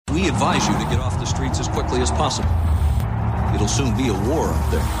advise you to get off the streets as quickly as possible. It'll soon be a war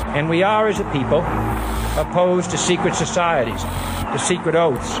up there. And we are, as a people, opposed to secret societies, to secret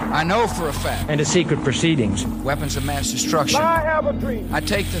oaths. I know for a fact. And to secret proceedings. Weapons of mass destruction. I have a dream. I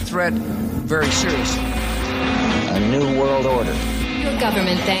take the threat very seriously. A new world order. Your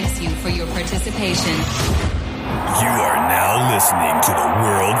government thanks you for your participation. You are now listening to the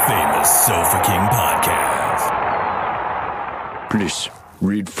world-famous Sofa King podcast. Please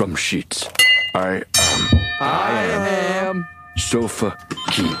read from sheets. I am Sofa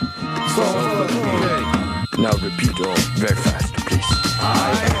King. Sofa King. Now repeat all very fast, please. I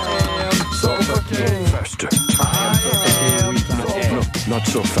am Sofa King. Faster. No, not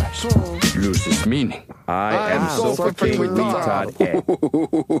so fast. Loses meaning. I am Sofa King with me, Todd.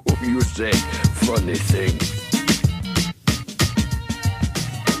 You say funny things.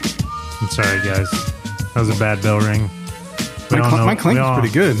 I'm sorry, guys. That was a bad bell ring. My clank is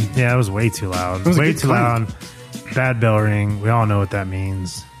pretty good. Yeah, it was way too loud. Way too loud. Bad bell ring. We all know what that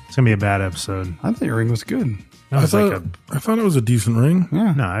means. It's going to be a bad episode. I think your ring was good. I thought it was a decent ring.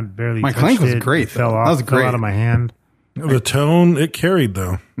 Yeah. No, I barely My touched clank was it. great. It fell off. That was great. Fell out of my hand. The tone, it carried,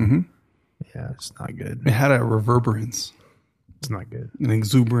 though. Mm-hmm. Yeah, it's not good. It had a reverberance. It's not good. An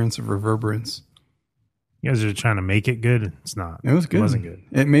exuberance of reverberance. You guys are trying to make it good. It's not. It was good. It wasn't good.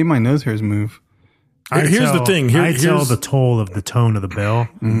 It made my nose hairs move. Here's the thing. I tell the toll of the tone of the bell.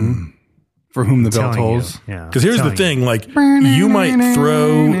 Mm-hmm. For whom the bell tolls. Yeah. Because here's the thing. Like, you might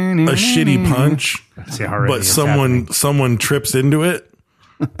throw a shitty punch, but someone trips into it,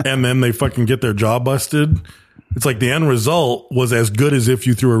 and then they fucking get their jaw busted. It's like the end result was as good as if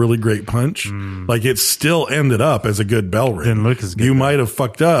you threw a really great punch. Like, it still ended up as a good bell ring. Didn't look as good. You might have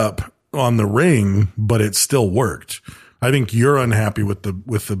fucked up on the ring, but it still worked. I think you're unhappy with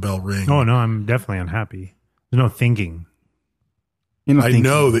the bell ring. Oh no, I'm definitely unhappy. There's no thinking. I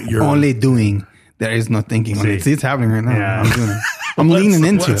know that you're only doing. There is no thinking. See, it's happening right now. Yeah. I'm doing it. I'm leaning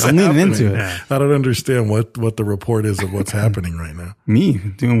into it. I'm leaning into it. Yeah. I don't understand what the report is of what's happening right now. Me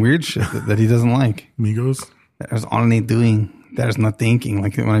doing weird shit that he doesn't like. Migos? There's only doing. There's no thinking.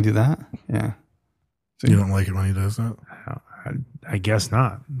 Like when I do that. Yeah. So you don't like it when he does that? I guess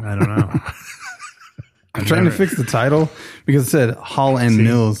not. I don't know. I'm trying to fix the title because it said Hall and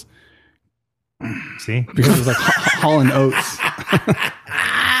Mills. See? Because it was like Hall and Oates.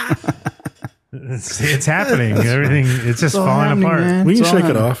 See, it's happening. Everything, it's just falling apart. Man. We can shake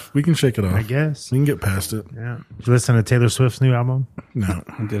it off. We can shake it off. I guess. We can get past it. Yeah. Did you listen to Taylor Swift's new album? No.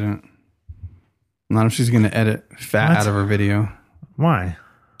 I didn't. Not if she's going to edit fat out of her video. Why?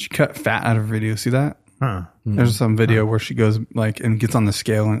 She cut fat out of her video. See that? Huh. There's some video where she goes like and gets on the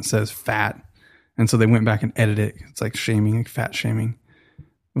scale and it says fat. And so they went back and edited it. It's like shaming, like fat shaming.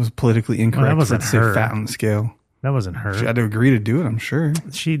 It was politically incorrect wasn't to say her. fat on the scale. That wasn't her. She had to agree to do it, I'm sure.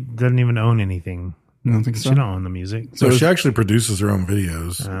 She doesn't even own anything. You don't think so? She don't own the music. So she actually produces her own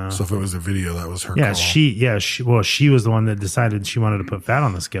videos. So if it was a video, that was her Yeah, call. she was the one that decided she wanted to put fat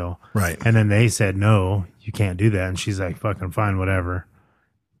on the scale. Right. And then they said, no, you can't do that. And she's like, fucking fine, whatever.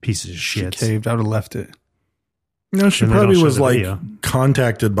 Pieces of shit. She caved. I would have left it. No, she And they probably don't show was the like video.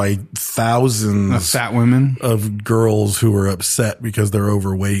 contacted by thousands Of fat women. of girls who were upset because they're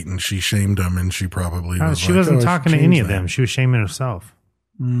overweight, and she shamed them, and she probably was She like, wasn't "Oh, I should talking to change any of that." them. She was shaming herself.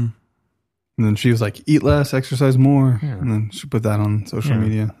 And then she was like, eat less, exercise more. Yeah. And then she put that on social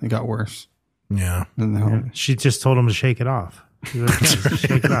media. It got worse. Yeah. She just told him to shake it off. She was like, "Yeah, just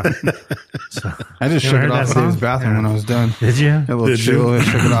shake it off." So, I just you shook ever it heard off that in his song? bathroom when I was done. Did you? Got a little chill.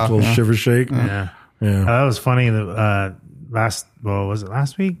 Shook it off. A little shiver shake. Yeah. Yeah. That was funny. Was it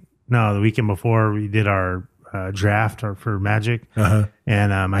last week? No, the weekend before we did our draft for Magic.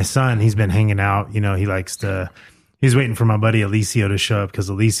 And my son, he's been hanging out. You know, he's waiting for my buddy Alicio to show up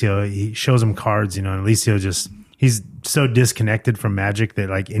because Alicio, he shows him cards, you know, and Alicio he's so disconnected from Magic that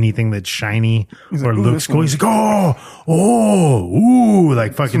like anything that's shiny or looks cool, he's like, ooh,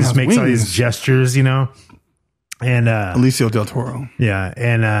 like fucking just makes all these gestures, you know. And Alicio Del Toro. Yeah.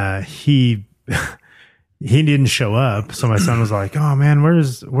 And he didn't show up. So my son was like, oh man,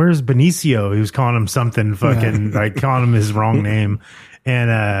 where's Benicio? He was calling him something fucking like calling him his wrong name.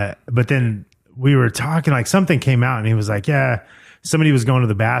 And, but then we were talking, like something came out and he was like, yeah, somebody was going to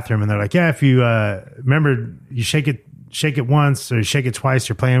the bathroom and they're like, yeah, if you, remember you shake it once or you shake it twice,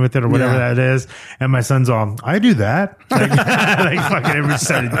 you're playing with it or whatever that is. And my son's all, I do that. Like, like fucking everybody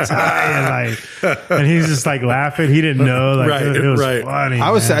started dying. Like, and he's just like laughing. He didn't know. Like, it was funny. I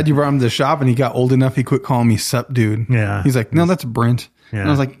was sad you brought him to the shop and he got old enough. He quit calling me sup dude. Yeah. He's like, no, that's Brent. Yeah. And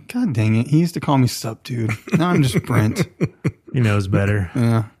I was like, God dang it. He used to call me sup dude. Now I'm just Brent. He knows better.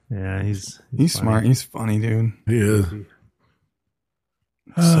 Yeah. Yeah. He's smart. He's funny, dude. He is.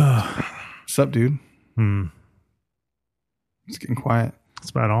 What's up, dude? It's getting quiet.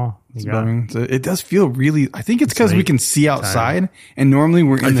 That's about all. It's bumming. So it does feel really. I think it's because we can see outside, and normally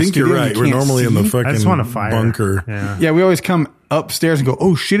we're in I the think studio. you're right. We're normally in the fucking I just want a fire. bunker. Yeah, we always come upstairs and go,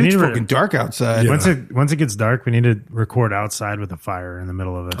 "Oh shit, it's fucking dark outside." Yeah. Once it gets dark, we need to record outside with a fire in the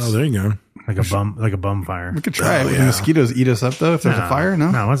middle of us. Oh, there you go. Like a bum fire. We could try it. Would the mosquitoes eat us up though if there's a fire?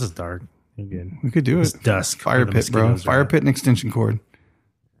 No, once it's dark, you're good. We could do it. It's dusk. Fire pit, bro. Fire pit and extension cord.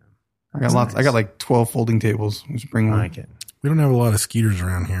 I got lots. Nice. I got like 12 folding tables. Let's bring one. I like it. We don't have a lot of skeeters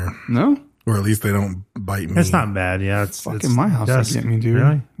around here. No? Or at least they don't bite me. It's not bad. Yeah, it's fucking my house. Dusk. They get me, dude.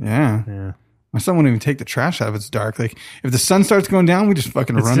 Really? Yeah. My son won't even take the trash out if it's dark. Like if the sun starts going down, we just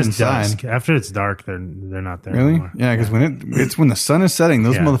fucking run inside. Dusk. After it's dark, they're not there really anymore. Yeah, because when the sun is setting,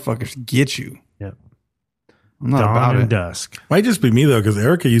 those motherfuckers get you. Yep. I'm not Dawn about and it. dusk. Might just be me though, because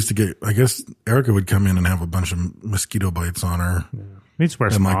Erica used to get. I guess Erica would come in and have a bunch of mosquito bites on her. Yeah. Needs to wear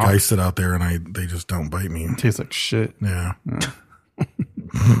and some like I sit out there and they just don't bite me. It tastes like shit. Yeah.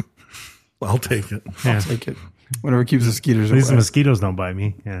 I'll take it. I'll take it. Whatever keeps the mosquitoes away. At least the mosquitoes don't bite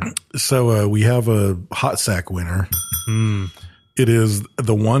me. Yeah. So we have a hot sack winner. It is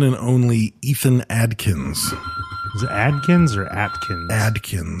the one and only Ethan Adkins. Is it Adkins or Atkins?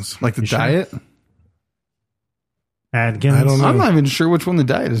 Adkins. Like the diet? Adkins? I don't know. I'm not even sure which one the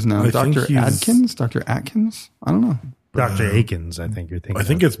diet is now. I Dr. think he's- Adkins? Dr. Atkins? I don't know. Dr. Akins, I think you're thinking. I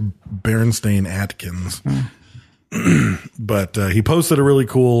think it's Berenstain Atkins. But he posted a really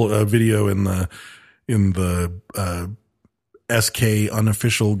cool video in the SK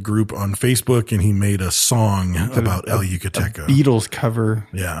unofficial group on Facebook, and he made a song about El Yucateco. Beatles cover.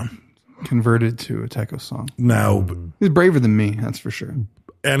 Yeah. Converted to a Teco song. Now he's braver than me, that's for sure.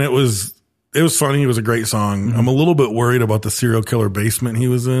 And it was funny. It was a great song. I'm a little bit worried about the serial killer basement he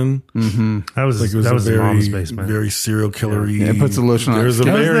was in. That was like it was that was a his very, mom's basement. very serial killery. Yeah, it puts the lotion on There's his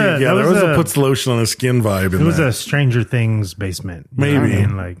a skin. very there was a puts the lotion on his skin vibe. It was a Stranger Things basement. You know what I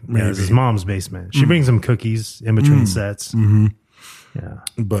mean? Like it was his mom's basement. She brings him cookies in between sets. Yeah,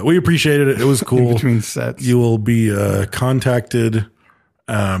 but we appreciated it. It was cool. In between sets, you will be contacted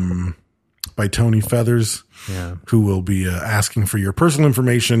by Tony Feathers, who will be asking for your personal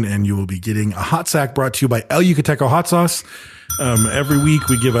information, and you will be getting a hot sack brought to you by El Yucateco Hot Sauce. Every week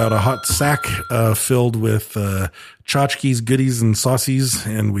we give out a hot sack filled with tchotchkes, goodies, and saucies,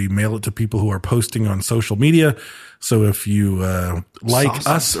 and we mail it to people who are posting on social media. So if you like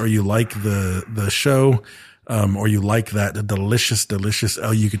us or you like the show, or you like that delicious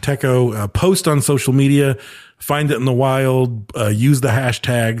El Yucateco, post on social media, find it in the wild, use the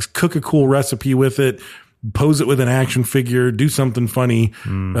hashtags, cook a cool recipe with it, pose it with an action figure, do something funny.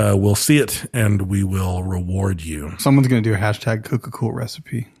 We'll see it and we will reward you. Someone's going to do a hashtag cook a cool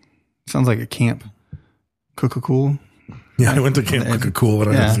recipe. Sounds like a camp. Cook a cool. Yeah, I went to Camp Cook a Cool when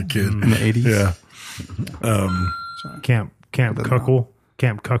I was a kid. In the 80s. Yeah. Camp Cuckle.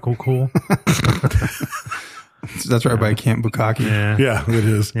 Camp Cuckle Cool. That's right by Camp Bukkake. Yeah, it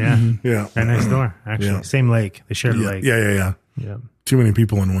is. Yeah. Yeah. Right next door, actually. Yeah. Same lake. They shared a lake. Yeah. Too many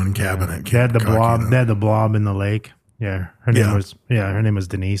people in one cabinet. They had the blob. They had the blob in the lake. Yeah. Her name was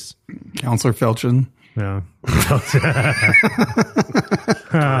Denise. Counselor Felchin. Yeah.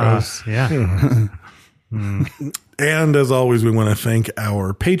 Yeah. And as always, we want to thank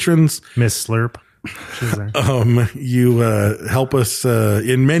our patrons. Miss Slurp. She's there. You help us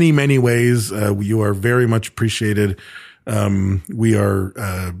in many, many ways. You are very much appreciated. We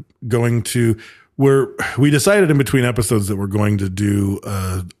are going to. We decided in between episodes that we're going to do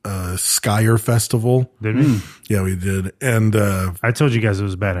a Skyer Festival. Did we? Yeah, we did. And I told you guys it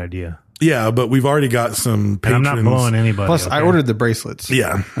was a bad idea. Yeah, but we've already got some patrons. I'm not blowing anybody. Plus, I ordered the bracelets.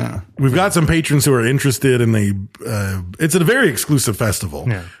 Yeah. We've got some patrons who are interested, and it's a very exclusive festival.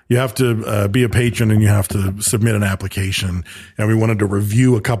 Yeah. You have to be a patron, and you have to submit an application. And we wanted to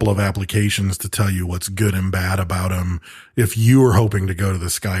review a couple of applications to tell you what's good and bad about them if you were hoping to go to the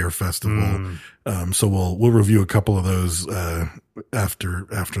Skyer Festival. So we'll review a couple of those after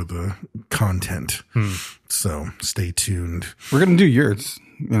the content. So stay tuned. We're gonna do yours.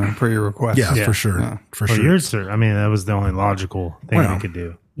 Per your request. Yeah, for sure. Yeah. For well, sure. yours, I mean, that was the only logical thing we could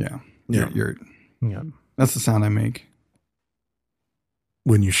do. Yeah. Yeah. Yeah. That's the sound I make.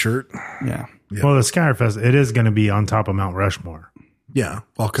 When you shirt? Yeah. Well, the Skyer Fest, it is going to be on top of Mount Rushmore. Yeah.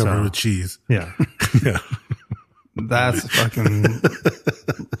 All covered with cheese. Yeah. Yeah. That's a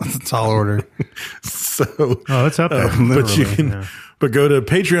tall order. So, it's up there. But go to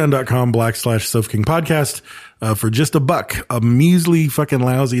patreon.com/Sofa King Podcast. For just $1, a measly fucking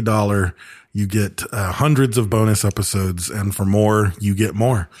lousy $1, you get hundreds of bonus episodes. And for more, you get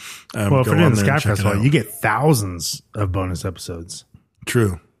more. Well, if you're doing the Skyer Festival, you get thousands of bonus episodes.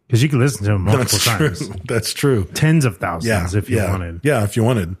 True. Because you can listen to them multiple times. That's true. Tens of thousands if you wanted. Yeah, if you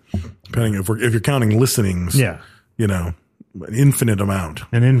wanted. Depending if you're counting listenings. Yeah. You know, an infinite amount.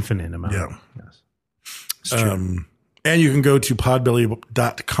 An infinite amount. Yeah. Yes. It's true. And you can go to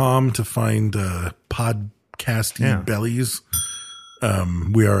podbelly.com to find podcasty bellies.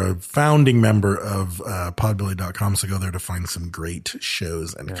 We are a founding member of podbelly.com, so go there to find some great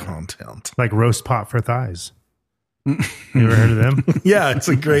shows and content. Like Roast Pot for Thighs. You ever heard of them? Yeah, it's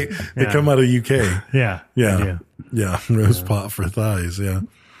a great. They come out of UK. Yeah. Roast pot for thighs. Yeah,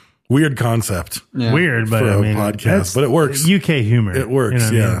 weird concept. Yeah. Weird, but for I mean, podcast, but it works. UK humor. It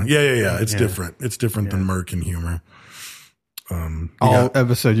works. You know what I mean? Yeah. It's different. It's different than Merkin humor. All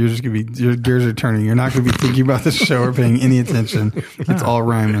episode, you're just gonna be your gears are turning. You're not gonna be thinking about the show or paying any attention. It's all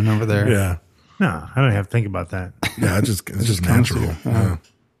rhyming over there. Yeah. No, I don't have to think about that. Yeah, it's just natural. Yeah.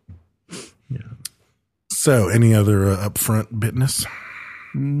 So, any other upfront business?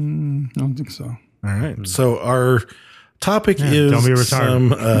 I don't think so. All right. So, our topic is don't be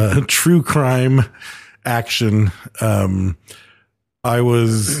retarded. some true crime action. I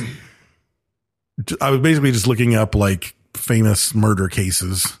was basically just looking up like famous murder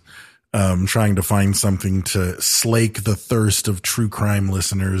cases, trying to find something to slake the thirst of true crime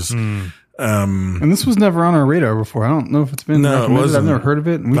listeners. And this was never on our radar before. I don't know if it's been recommended. I've never heard of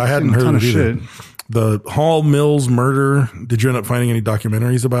it. And I hadn't heard of it either. The Hall Mills murder. Did you end up finding any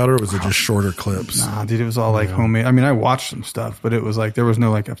documentaries about it, or was it just shorter clips? Nah, dude, it was all like homemade. I mean, I watched some stuff, but it was like there was no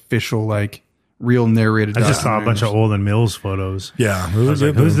like official like real narrated. I just saw a bunch of Olin Mills photos. Yeah, I was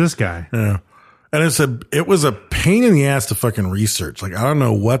like, who's this guy? Yeah, and it was a pain in the ass to fucking research. Like, I don't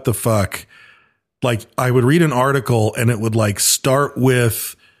know what the fuck. Like, I would read an article and it would like start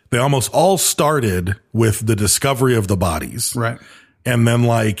with. They almost all started with the discovery of the bodies, right? And then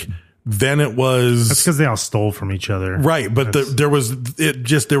then it was. That's because they all stole from each other, right? But there was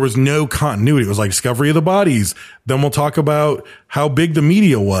no continuity. It was like discovery of the bodies. Then we'll talk about how big the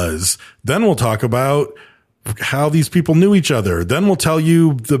media was. Then we'll talk about how these people knew each other. Then we'll tell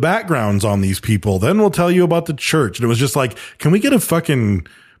you the backgrounds on these people. Then we'll tell you about the church. And it was just like, can we get a fucking.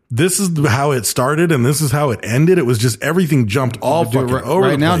 This is how it started and this is how it ended. It was just everything jumped all fucking over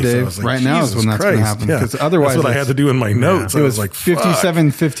right the now, place. Dave. Like, right now is when that's going to happen. Because otherwise, that's what I had to do in my notes. It was like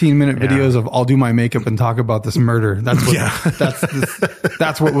 57 15-minute videos of I'll do my makeup and talk about this murder. That's what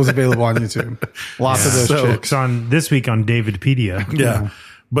that's what was available on YouTube. Lots of those chicks on this week on Davidpedia. Yeah.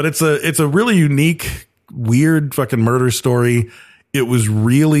 But it's a really unique, weird fucking murder story. It was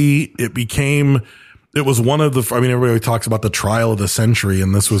it was one of the, I mean, everybody talks about the trial of the century,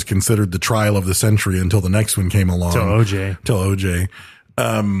 and this was considered the trial of the century until the next one came along. Till OJ.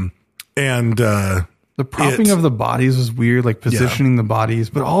 The propping of the bodies was weird, like positioning the bodies,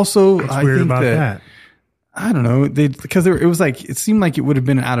 but also what's weird about that? I don't know. It seemed like it would have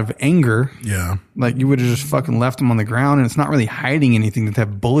been out of anger. Yeah. Like you would have just fucking left them on the ground, and it's not really hiding anything that they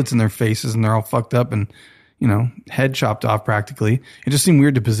have bullets in their faces and they're all fucked up and, head chopped off practically. It just seemed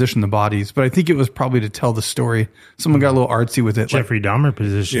weird to position the bodies, but I think it was probably to tell the story. Someone got a little artsy with it. Jeffrey Dahmer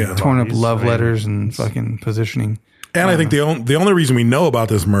positioning. Torn up love letters and fucking positioning. And I think the only reason we know about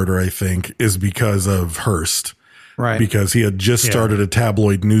this murder, I think, is because of Hearst. Right. Because he had just started a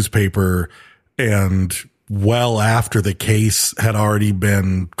tabloid newspaper, and well after the case had already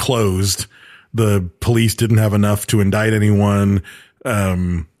been closed, the police didn't have enough to indict anyone.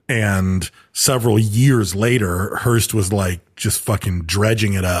 And several years later, Hearst was like just fucking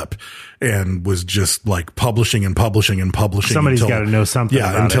dredging it up and was just like publishing and publishing and publishing. Somebody's got to know something.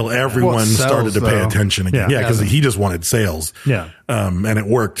 Yeah, until everyone started to pay attention again. Yeah, because he just wanted sales. Yeah. And it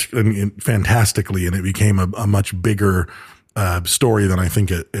worked fantastically, and it became a much bigger story than I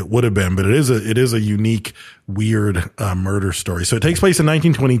think it would have been. But it is a unique, weird murder story. So it takes place in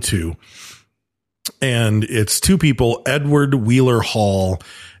 1922. And it's two people, Edward Wheeler Hall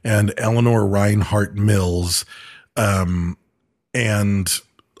and Eleanor Reinhardt Mills. And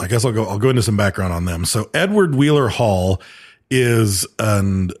I guess I'll go into some background on them. So Edward Wheeler Hall is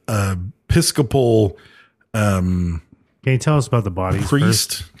an Episcopal, can you tell us about the bodies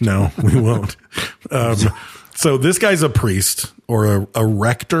priest? First? No, we won't. So this guy's a priest or a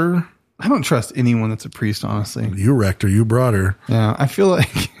rector. I don't trust anyone that's a priest, honestly. You rector, you brought her. Yeah, I feel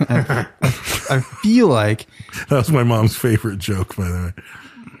like I feel like that was my mom's favorite joke, by the way.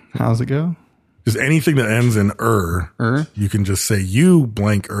 How's it go? Just anything that ends in you can just say you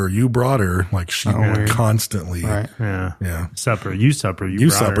blank you brought her, like she constantly. Right. Yeah. Supper, you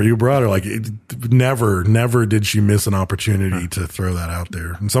brought her. Like never did she miss an opportunity to throw that out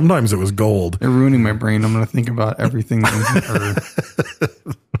there. And sometimes it was gold. They're ruining my brain. I'm going to think about everything that ends in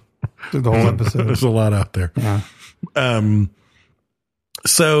through the whole episode. There's a lot out there. Yeah.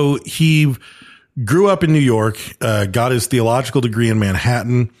 So he grew up in New York, got his theological degree in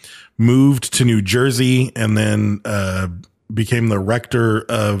Manhattan, moved to New Jersey, and then became the rector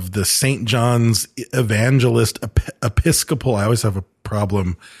of the St. John's Evangelist Episcopal. I always have a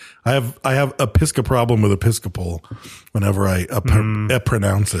problem. I have problem with Episcopal whenever I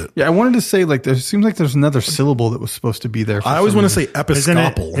pronounce it. Yeah, I wanted to say there seems like there's another syllable that was supposed to be there. I always want to say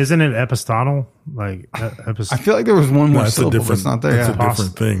Episcopal. Isn't it Epistottle? I feel like there was one more syllable. It's not there. It's a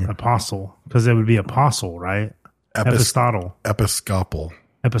different thing. Apostle, because it would be apostle, right? Episcottle. Episcopal.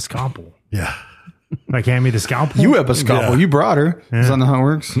 Yeah. Like hand me the scalpel. You Episcopal. Yeah. You brought her. Yeah. Is that not how it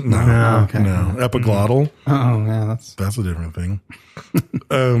works? No. Okay. No. Epiglottal. Oh yeah, that's a different thing.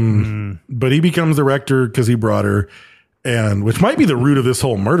 But he becomes the rector because he brought her, and which might be the root of this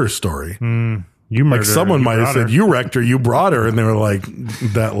whole murder story. You murdered like someone might have said, "You rector, you brought her," and they were like,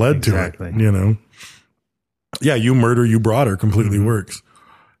 "That led to it." You know. Yeah, you murder, you brought her. Completely works.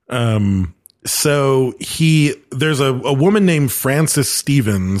 So there's a woman named Frances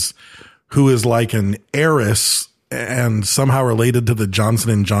Stevens who is like an heiress and somehow related to the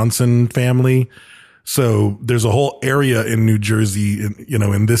Johnson & Johnson family. So there's a whole area in New Jersey,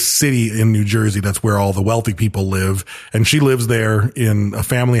 in this city in New Jersey, that's where all the wealthy people live. And she lives there in a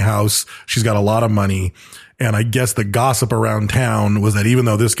family house. She's got a lot of money. And I guess the gossip around town was that even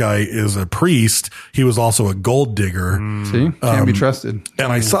though this guy is a priest, he was also a gold digger. See, can't be trusted.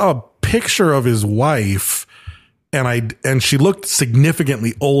 And I saw a picture of his wife, and she looked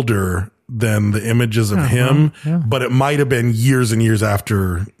significantly older than the images of him, but it might have been years and years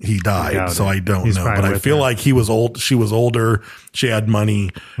after he died. So I don't know, but I feel like he was old. She was older. She had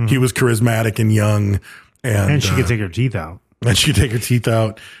money. He was charismatic and young, and she could take her teeth out. And she could take her teeth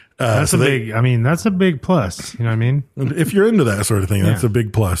out. That's that's a big plus. You know what I mean? If you're into that sort of thing, that's a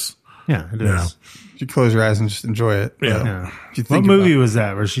big plus. Yeah, it is. You close your eyes and just enjoy it. Yeah. What movie was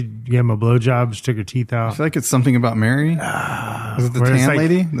that where she gave him a blowjob, she took her teeth out? I feel like it's something about Mary. Was it the tan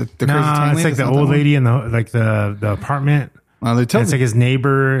lady? The crazy tan lady? It's like the old lady in the apartment. They tell it's like his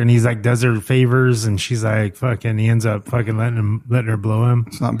neighbor, and he's like does her favors, and she's like fucking. He ends up fucking letting her blow him.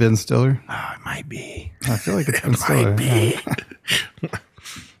 It's not Ben Stiller. Oh, it might be. I feel like it's Ben Stiller. Yeah.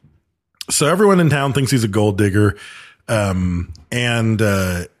 So everyone in town thinks he's a gold digger. And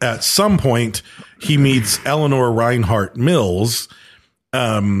at some point he meets Eleanor Reinhardt Mills,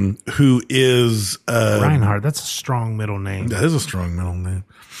 who is, Reinhardt. That's a strong middle name. That is a strong middle name.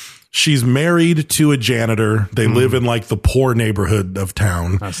 She's married to a janitor. They live in like the poor neighborhood of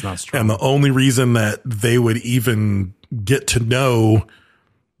town. That's not strong. And the only reason that they would even get to know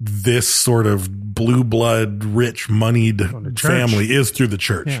this sort of blue blood, rich, moneyed family is through the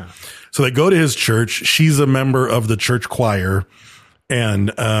church. Yeah. So they go to his church. She's a member of the church choir.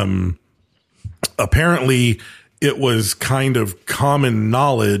 And apparently it was kind of common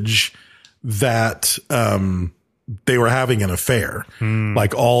knowledge that they were having an affair.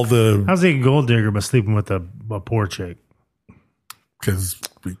 Like all the... How's he a gold digger but sleeping with a poor chick? Because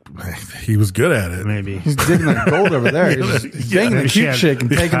he was good at it. Maybe. He's digging that gold over there. He's banging the cute chick and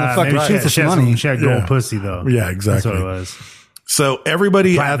taking the fucking shit for money. She had gold pussy, though. Yeah, exactly. That's what it was. So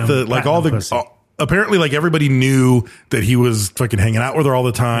everybody apparently like everybody knew that he was fucking hanging out with her all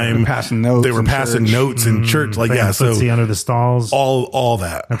the time. They were passing notes in church. Like, so under the stalls, all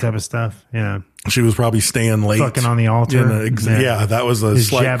that type of stuff. Yeah. She was probably staying late. Fucking on the altar. Yeah, that was a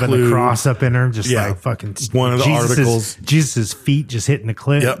slight jabbing clue. the cross up in her. Just like fucking one of the articles. Jesus' feet just hitting the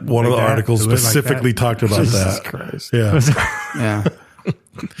cliff. Yep. One of the articles specifically talked about Jesus that. Christ. Yeah. Yeah.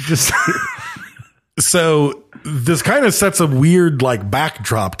 Just so this kind of sets a weird like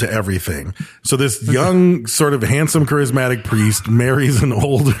backdrop to everything. So this young, sort of handsome, charismatic priest marries an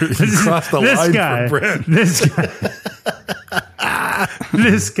older. He crossed the line for Brent.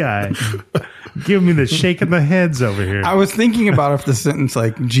 This guy. Give me the shaking the heads over here. I was thinking about if the sentence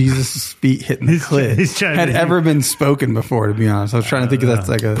like Jesus' feet hitting the clit had ever been spoken before, to be honest. I was trying to think if that's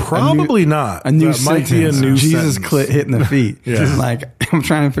like probably not. A new that sentence. Might be a new Jesus' sentence. clit hitting the feet. Yeah. Like I'm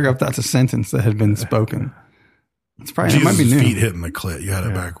trying to figure out if that's a sentence that had been spoken. It's probably it might be Jesus' new. feet hitting the clit. You had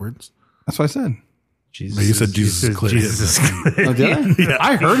it backwards. That's what I said. Jesus, you said Jesus' clit. Oh, did I? Yeah.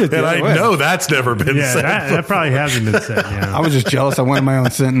 I heard it. And I know that's never been said. That probably hasn't been said. Yeah. I was just jealous. I wanted my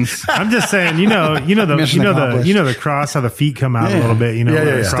own sentence. I'm just saying, the cross, how the feet come out a little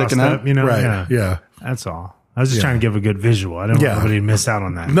bit, sticking up, right? Yeah. That's all. I was just trying to give a good visual. I don't want anybody to miss out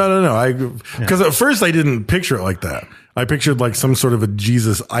on that. No. Because at first I didn't picture it like that. I pictured like some sort of a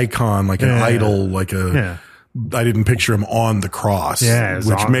Jesus icon, like an idol, like a. Yeah. I didn't picture him on the cross,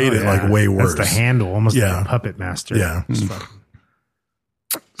 which made it like way worse. That's the handle, almost like a puppet master. Yeah.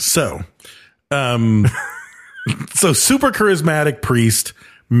 So, So super charismatic priest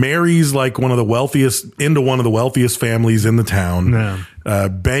marries like one of the wealthiest families in the town,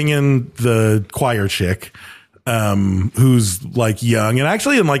 banging the choir chick, who's like young. And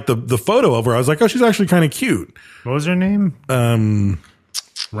actually in like the photo of her, I was like, oh, she's actually kind of cute. What was her name?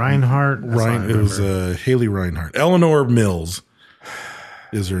 Reinhardt. It was Haley Reinhardt. Eleanor Mills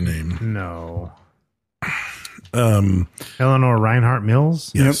is her name. No. Eleanor Reinhardt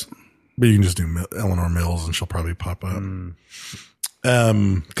Mills? Yes. Yep. But you can just do Eleanor Mills and she'll probably pop up.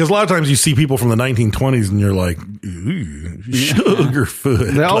 Because a lot of times you see people from the 1920s and you're like, ooh,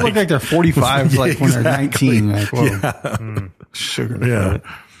 Sugarfoot. They all look like they're 45, like when they're 19. Like, whoa. Sugarfoot. Yeah.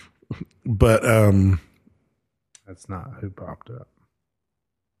 But that's not who popped up.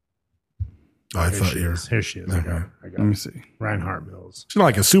 I thought you were. Here she is. Okay. I got Let me see. Reinhardt Mills. She's not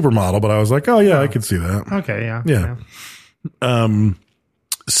like a supermodel, but I was like, oh yeah, I could see that. Okay, yeah. Yeah.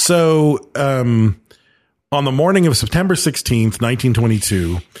 So on the morning of September 16th,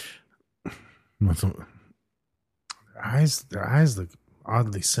 1922, their eyes look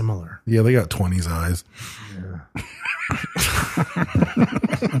oddly similar. Yeah, they got 20s eyes. Yeah.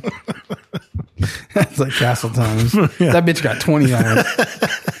 That's like Castle Times. Yeah. That bitch got 20 eyes.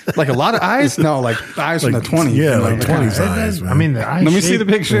 Like a lot of eyes? No, like eyes from the 20s. Yeah, like 20s eyes. I mean, the eye Let me shape, see the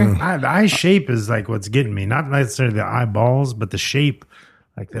picture. The eye shape is like what's getting me. Not necessarily the eyeballs, but the shape.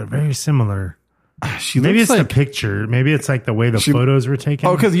 Like they're very similar. Maybe it's like, the picture. Maybe it's like the way the photos were taken.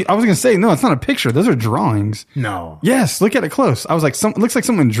 Oh, because I was going to say, no, it's not a picture. Those are drawings. No. Yes, look at it close. I was like, it looks like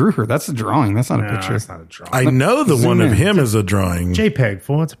someone drew her. That's a drawing. That's not a picture. That's not a drawing. I know the one of him is a drawing. JPEG,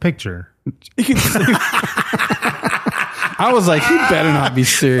 fool. It's a picture. I was like, he better not be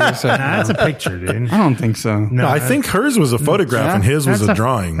serious. That's a picture, dude. I don't think so. No, I think hers was a photograph and his was a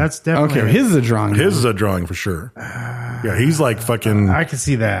drawing. That's definitely okay. His is a drawing. His is a drawing for sure. Yeah, he's like fucking. I can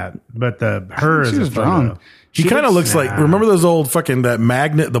see that, but her is a photo. He kind of looks like, remember those old fucking, that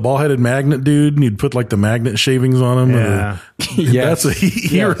magnet, the ball-headed magnet dude, and you'd put like the magnet shavings on him? Yeah. That's what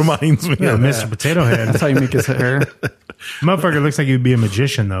he reminds me of. Mr. Potato Head. That's how you make his hair. Motherfucker looks like he'd be a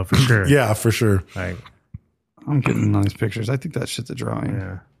magician, though, for sure. Yeah, for sure. Like, I'm getting on these pictures. I think that shit's a drawing.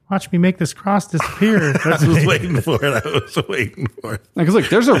 Yeah. Watch me make this cross disappear. I was waiting for it. Because look,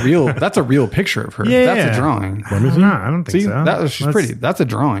 that's a real picture of her. Yeah, that's a drawing. I don't think so. She's pretty. That's a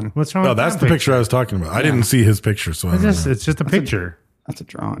drawing. What's wrong No, with that's the picture I was talking about. I didn't see his picture, so it's just a picture. That's a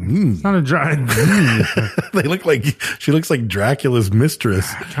drawing. It's not a drawing. They look like, she looks like Dracula's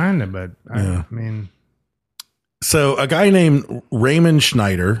mistress. Kind of, but I mean. So a guy named Raymond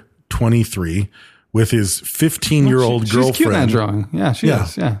Schneider, 23, with his 15-year-old girlfriend. She's cute in that drawing. Yeah, she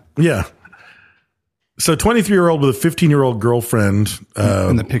is. Yeah. Yeah. So 23-year-old with a 15-year-old girlfriend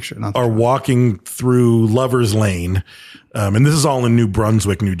in the picture, are walking through Lover's Lane. And this is all in New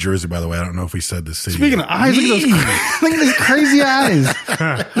Brunswick, New Jersey, by the way. I don't know if we said the city. Speaking of eyes, look at those crazy eyes.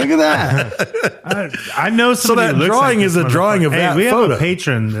 Look at that. I know so that drawing is a drawing of that we photo. have a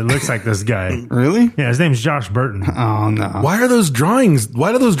patron that looks like this guy. Really? Yeah, his name's Josh Burton. Oh, no. Why are those drawings?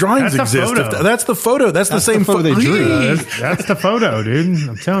 Why do those drawings That's exist? That's the photo. That's the same photo they drew. That's the photo, dude.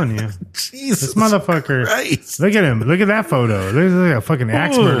 I'm telling you. Jesus this motherfucker. Christ. Look at him. Look at that photo. Looks like a fucking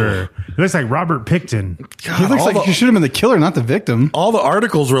axe murderer. He looks like Robert Picton. God, he looks like he should have been the killer, not the victim. All the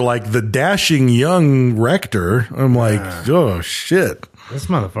articles were like the dashing young rector. I'm like, oh shit. This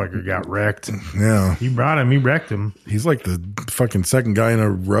motherfucker got wrecked. Yeah. He brought him. He wrecked him. He's like the fucking second guy in a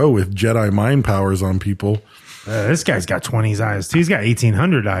row with Jedi mind powers on people. This guy's got 20s eyes too. He's got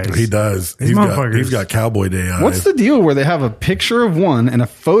 1800 eyes. He does. He's got Cowboy Day eyes. What's the deal where they have a picture of one and a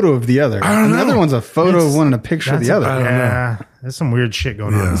photo of the other? I don't know. The other one's a photo of one and a picture of the other. I don't know. There's some weird shit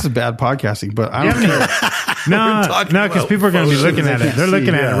going on. This is bad podcasting, but I don't care. No, because people are going to be looking at it. They're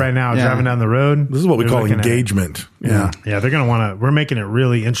looking at it right now, driving down the road. This is what we call engagement. Yeah. They're going to want to. We're making it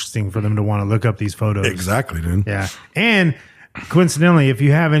really interesting for them to want to look up these photos. Exactly, dude. Yeah, and coincidentally, if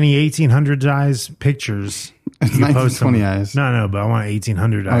you have any 1800 eyes pictures, it's 1920 eyes. No, but I want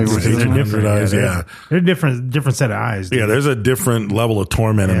 1800 eyes. 1800 eyes, yeah. They're different set of eyes. Dude. Yeah, there's a different level of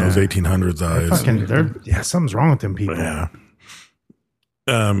torment in those 1800s eyes. Something's wrong with them people. Yeah.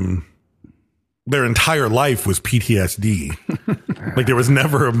 Their entire life was PTSD. Like there was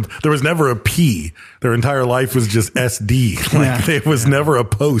never a P. Their entire life was just SD. Like there was never a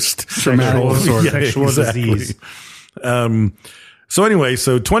post. Sexual disease. So anyway,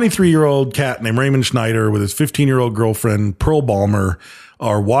 23-year-old cat named Raymond Schneider with his 15-year-old girlfriend Pearl Balmer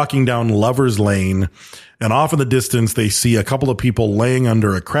are walking down Lover's Lane, and off in the distance they see a couple of people laying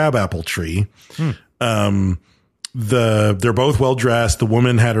under a crabapple tree. They're both well dressed. The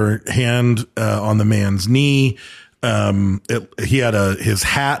woman had her hand on the man's knee. He had his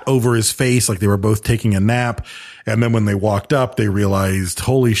hat over his face, like they were both taking a nap. And then when they walked up, they realized,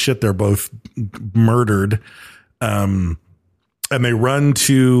 holy shit, they're both murdered. And they run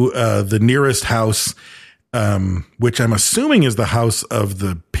to the nearest house, which I'm assuming is the house of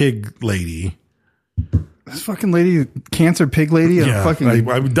the pig lady. This fucking lady, cancer pig lady. Yeah,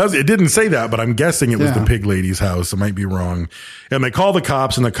 It it didn't say that, but I'm guessing it was the pig lady's house. I might be wrong. And they call the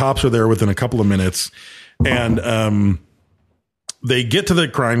cops, and the cops are there within a couple of minutes. And they get to the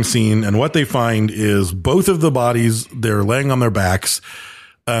crime scene, and what they find is both of the bodies, they're laying on their backs.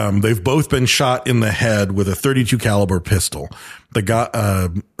 They've both been shot in the head with a .32 caliber pistol. The guy,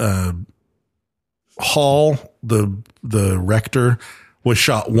 Hall, the rector, was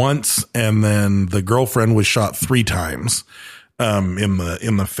shot once, and then the girlfriend was shot 3 times in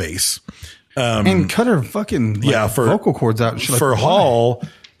the face. And cut her fucking vocal cords out. For Hall,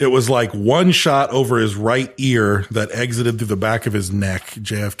 it was like one shot over his right ear that exited through the back of his neck,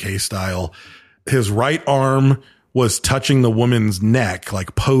 JFK style. His right arm was touching the woman's neck,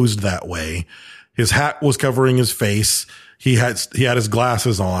 like posed that way. His hat was covering his face. He had his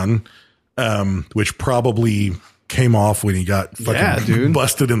glasses on, which probably came off when he got fucking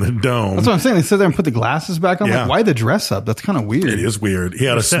busted in the dome. That's what I'm saying. They sit there and put the glasses back on. Like, why the dress up? That's kind of weird. It is weird. He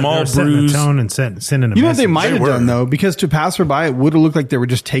had a small bruise. The tone and sending a you know what they might have done though, because to passerby, it would have looked like they were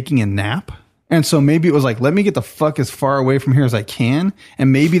just taking a nap. And so maybe it was like, let me get the fuck as far away from here as I can.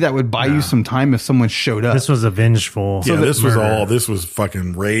 And maybe that would buy you some time if someone showed up. This was a vengeful. Yeah, this was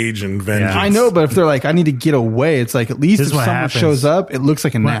fucking rage and vengeance. I know, but if they're like, I need to get away, it's like, at least if someone shows up, it looks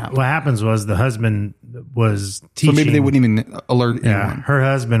like a nap. What happens was the husband was teaching. So maybe they wouldn't even alert anyone. Her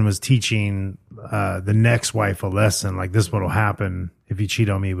husband was teaching the next wife a lesson. Like, this what'll happen if you cheat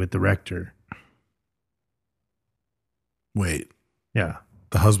on me with the rector. Wait. Yeah.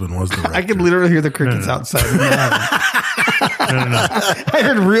 The husband was the rector. I could literally hear the crickets outside. No. I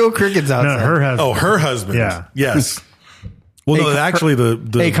heard real crickets outside. No, her husband. Oh, her husband. Yeah. Yes. Well, no, actually the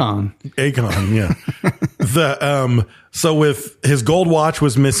Akon, yeah. So with his gold watch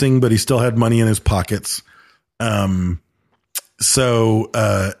was missing, but he still had money in his pockets. So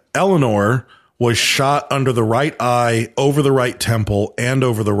Eleanor was shot under the right eye, over the right temple, and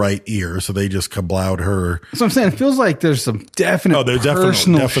over the right ear. So they just kablowed her. So I'm saying, it feels like there's some definite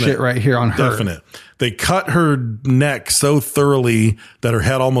personal shit right here on her. Definite. They cut her neck so thoroughly that her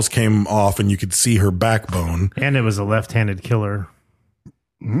head almost came off and you could see her backbone. And it was a left-handed killer.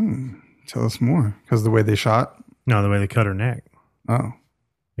 Tell us more. Because of the way they shot? No, the way they cut her neck. Oh.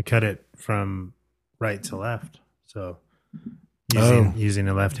 They cut it from right to left. So using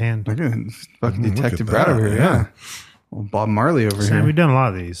the left hand. Look at fucking Detective Brad over here. Yeah. Well, Bob Marley over here. We've done a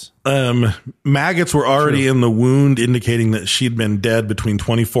lot of these. Maggots were already in the wound, indicating that she'd been dead between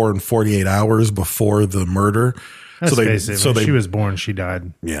 24 and 48 hours before the murder. Let's face it, when she was born, she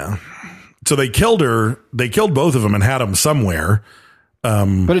died. Yeah. So they killed her. They killed both of them and had them somewhere.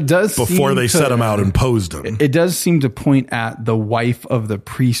 But it does before they set him out and posed him. It does seem to point at the wife of the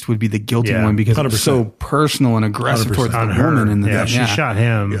priest would be the guilty one because it was so personal and aggressive towards the woman. And she shot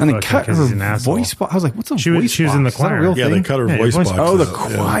him. And they cut her voice box. I was like, what's a voice box? She was in the choir. They cut her voice box. Oh, the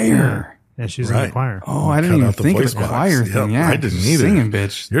choir. Yeah, she was in the choir. Oh, I didn't even think of the choir thing. Yeah, I didn't either. Singing,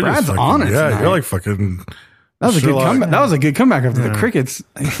 bitch. You're Brad's on it. Yeah, you're like fucking... That was a good comeback. That was a good comeback after the crickets.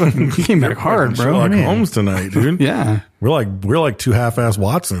 He came back hard, bro. Sherlock Holmes tonight, dude. Yeah, we're like two half-ass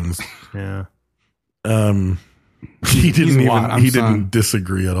Watsons. Yeah. He didn't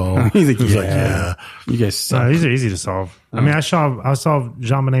disagree at all. He's like, yeah. You guys suck. No, these are easy to solve. I mean, I solved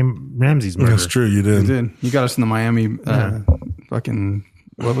Jean-Benet Ramsey's murder. That's true. You did. You got us in the Miami fucking.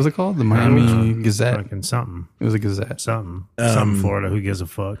 What was it called? The Miami Gazette. Fucking something. It was a Gazette. Something Florida. Who gives a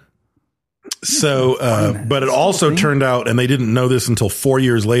fuck? So, but it also turned out, and they didn't know this until 4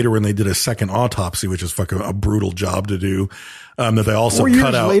 years later when they did a second autopsy, which is fucking a brutal job to do. That they also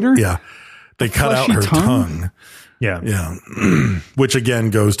cut out. Later? Yeah, they cut out her tongue. Yeah. Which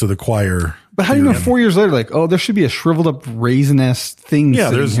again goes to the choir. But how do you know 4 years later? Like, oh, there should be a shriveled up raisin-esque thing. Yeah,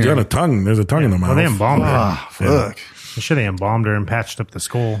 there's a tongue. There's a tongue in the mouth. Well, they embalmed her. Fuck. They should have embalmed her and patched up the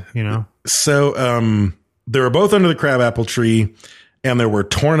skull. You know. So, they were both under the crabapple tree. And there were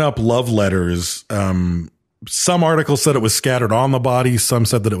torn up love letters. Some articles said it was scattered on the bodies. Some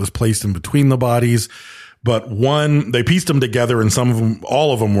said that it was placed in between the bodies. But they pieced them together, and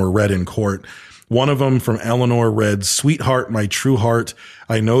all of them were read in court. One of them from Eleanor read, "Sweetheart, my true heart.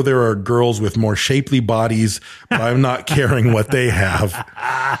 I know there are girls with more shapely bodies, but I'm not caring what they have.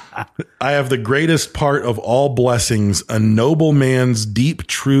 I have the greatest part of all blessings, a noble man's deep,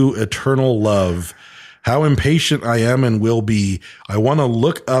 true, eternal love. How impatient I am and will be. I want to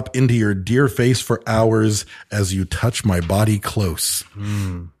look up into your dear face for hours as you touch my body close.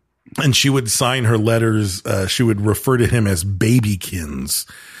 And she would sign her letters. She would refer to him as Babykins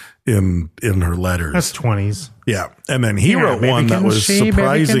in her letters. That's 20s. Yeah. And then he wrote one that was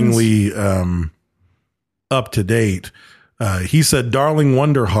surprisingly up to date. He said, "Darling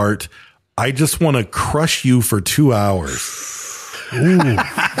Wonderheart, I just want to crush you for 2 hours." Ooh.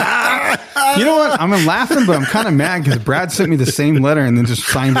 You know what? I'm laughing, but I'm kind of mad because Brad sent me the same letter and then just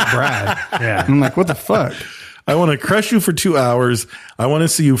signed it Brad. Yeah. And I'm like, what the fuck? I want to crush you for 2 hours. I want to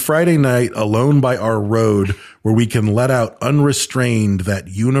see you Friday night alone by our road where we can let out unrestrained that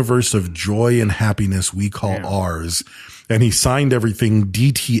universe of joy and happiness we call ours. And he signed everything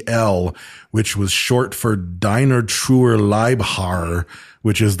DTL, which was short for Deiner Truer Leibhaar,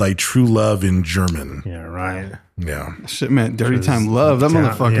 which is thy true love in German. Yeah, right. Yeah. Shit meant dirty time love. That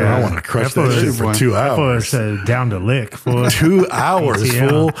motherfucker. Yeah. I want to crush that shit for 2 I thought it hours. said down to lick for 2 hours,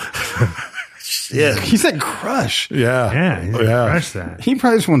 fool. Shit. He said crush. Yeah. Yeah, he's crush that. He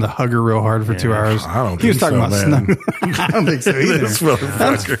probably just wanted to hug her real hard for 2 hours. I don't He was think talking so, about man. snuggle. I don't think so either. This motherfucker.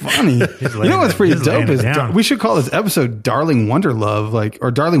 That's funny. You know what's pretty dope is we should call this episode Darling Wonder Love, or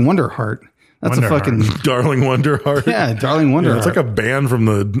Darling Wonder Heart. That's Wonder a fucking Darling Wonderheart. Yeah, Darling Wonder. Yeah, it's like a band from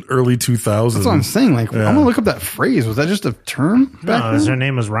the early 2000s. That's what I'm saying. Like, Yeah. I'm gonna look up that phrase. Was that just a term back No, then? her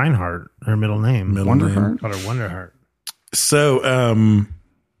name was Reinhardt. Her middle name. Wonderheart? Called her Wonderheart. So,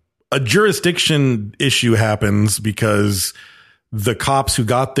 a jurisdiction issue happens because the cops who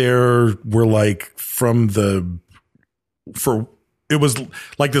got there were like it was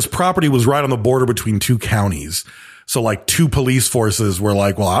like this property was right on the border between two counties. So like two police forces were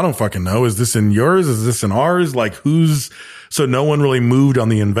like, well, I don't fucking know. Is this in yours? Is this in ours? Like so no one really moved on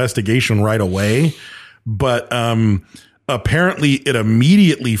the investigation right away. But, apparently it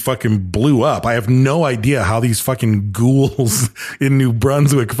immediately fucking blew up. I have no idea how these fucking ghouls in New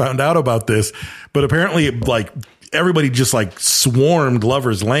Brunswick found out about this, but apparently like everybody just like swarmed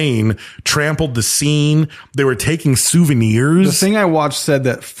Lover's Lane, trampled the scene. They were taking souvenirs. The thing I watched said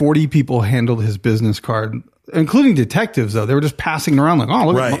that 40 people handled his business card, including detectives, though. They were just passing around like, oh,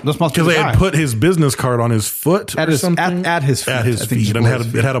 look, right. this must be because the they guy. had put his business card on his foot At or his- something. at his feet. At his I think feet. it's And below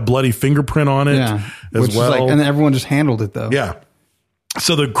his it had a bloody fingerprint on it Yeah. as Which is well. like, and everyone just handled it, though. Yeah.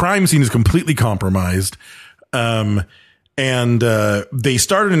 So the crime scene is completely compromised. And they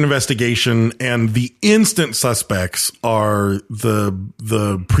started an investigation, and the instant suspects are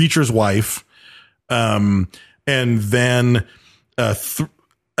the preacher's wife, and then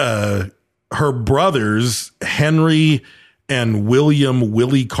her brothers, Henry and William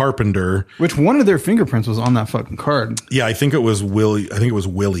Willie Carpenter. Which one of their fingerprints was on that fucking card? Yeah, I think it was Willie. I think it was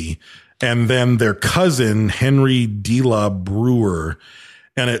Willie. And then their cousin, Henry De La Brewer.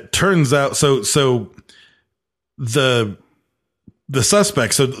 And it turns out, so the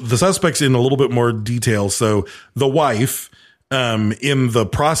suspects in a little bit more detail. So the wife, in the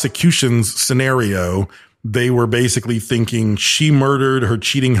prosecution's scenario, they were basically thinking she murdered her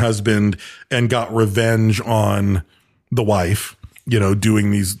cheating husband and got revenge on the wife, doing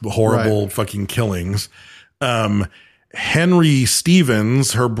these horrible fucking killings. Henry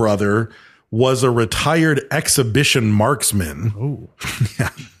Stevens, her brother, was a retired exhibition marksman. Oh,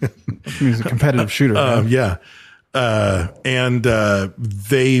 He's a competitive shooter. Yeah. And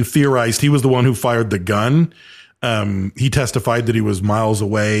they theorized he was the one who fired the gun. He testified that he was miles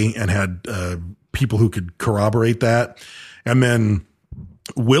away and had people who could corroborate that. And then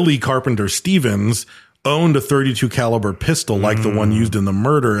Willie Carpenter Stevens owned a .32 caliber pistol like the one used in the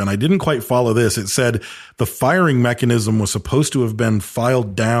murder. And I didn't quite follow this. It said the firing mechanism was supposed to have been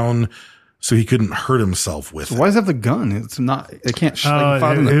filed down so he couldn't hurt himself with it. Why does it have the gun? It's not. It can't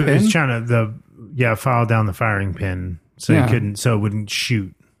file in the pin. It's trying to file down the firing pin so Yeah. he couldn't, so it wouldn't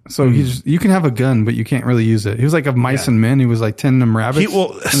shoot. So you can have a gun, but you can't really use it. He was like a mice and men. He was like tending them rabbits.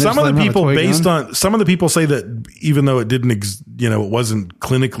 Some of the people say that even though it didn't, it wasn't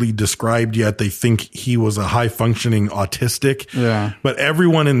clinically described yet, they think he was a high functioning autistic. Yeah. But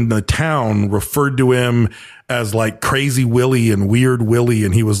everyone in the town referred to him as like Crazy Willie and Weird Willie,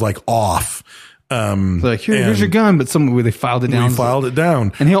 and he was like off. Like here's your gun, but where they filed it down. We filed it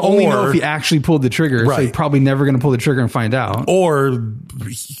down, and he'll only know if he actually pulled the trigger. Right. So he's probably never going to pull the trigger and find out. Or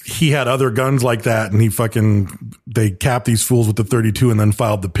he had other guns like that, and they capped these fools with the .32 and then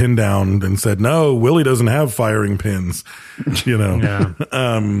filed the pin down and said, "No, Willie doesn't have firing pins." Yeah.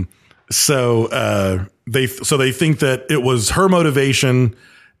 So they think that it was her motivation,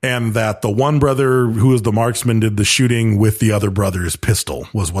 and that the one brother who was the marksman did the shooting with the other brother's pistol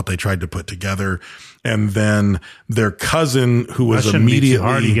was what they tried to put together. And then their cousin, who was That shouldn't be too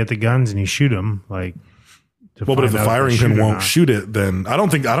hard. You immediately get the guns and you shoot them. Like, Well, but if the find out firing they shoot pin or won't not. shoot it, then I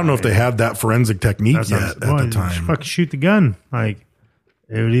don't know if they had that forensic technique That's yet at the time. Fucking shoot the gun. Like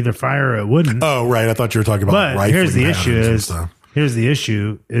it would either fire or it wouldn't. Oh, right. I thought you were talking about But rifling here's the patterns issue and is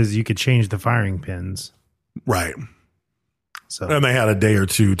stuff. you could change the firing pins. Right. So And they had a day or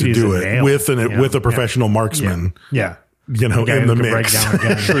two to Use do a it nail, with you know? a professional marksman. Yeah. You know, guy in who the can break mix. down a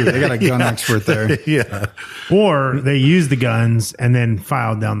gun. True, they got a gun expert there. Yeah. Or they use the guns and then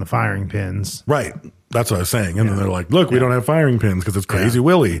filed down the firing pins. Right. That's what I was saying. And then they're like, look, we don't have firing pins because it's Crazy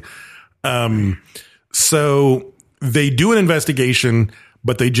Willie. So they do an investigation,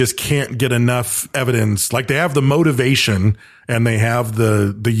 but they just can't get enough evidence. Like they have the motivation and they have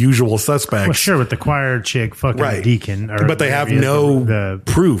the usual suspects. Well, sure, with the choir chick, fucking deacon, but they have no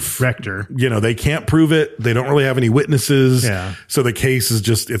proof. Rector. You know, they can't prove it. They don't really have any witnesses. Yeah. So the case is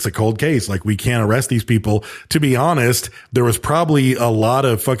it's a cold case. Like we can't arrest these people. To be honest, there was probably a lot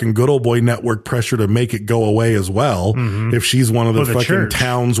of fucking Good Old Boy Network pressure to make it go away as well. Mm-hmm. If she's one of the Well, the fucking church.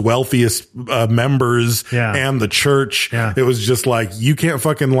 town's wealthiest members Yeah. and the church, Yeah. it was just like, you can't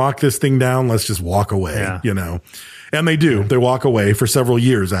fucking lock this thing down. Let's just walk away, Yeah. you know? And they do. They walk away for several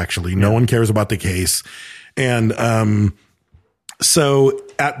years, actually. No one cares about the case. And so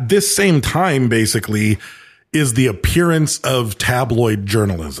at this same time, basically, is the appearance of tabloid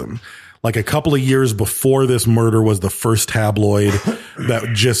journalism. Like a couple of years before this murder was the first tabloid that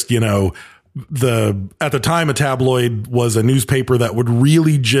just, you know, at the time, a tabloid was a newspaper that would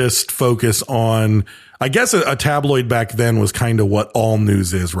really just focus on, I guess a tabloid back then was kind of what all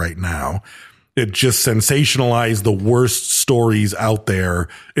news is right now. It just sensationalized the worst stories out there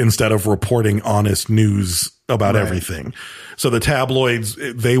instead of reporting honest news about everything. So the tabloids,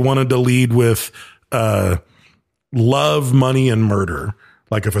 they wanted to lead with love, money, and murder.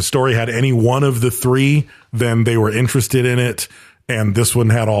 Like if a story had any one of the three, then they were interested in it. And this one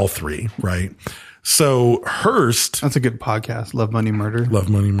had all three, right? So Hearst. That's a good podcast. Love, Money, Murder. Love,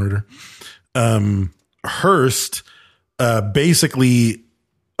 Money, Murder. Hearst basically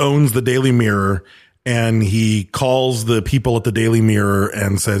owns the Daily Mirror, and he calls the people at the Daily Mirror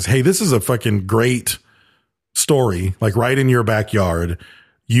and says, hey, this is a fucking great story, like right in your backyard.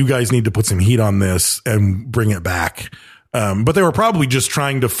 You guys need to put some heat on this and bring it back. But they were probably just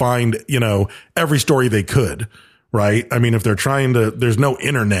trying to find, you know, every story they could, right? I mean, if they're trying to, there's no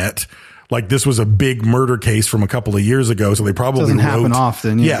internet. Like this was a big murder case from a couple of years ago. So they probably doesn't happen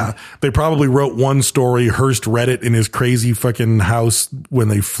often. Yeah. They probably wrote one story. Hearst read it in his crazy fucking house when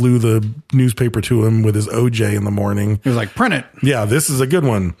they flew the newspaper to him with his OJ in the morning. He was like, print it. Yeah, this is a good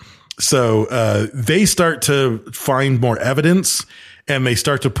one. So they start to find more evidence, and they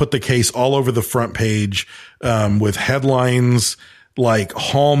start to put the case all over the front page with headlines like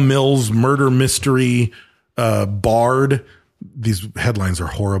Hall Mills murder mystery barred. These headlines are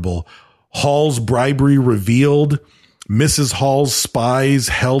horrible. Hall's bribery revealed. Mrs. Hall's spies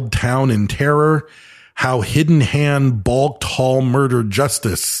held town in terror. How Hidden Hand balked Hall murder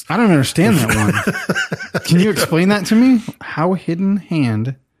justice. I don't understand that one. Can you explain that to me? How Hidden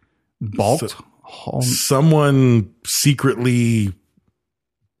Hand balked Hall. Someone secretly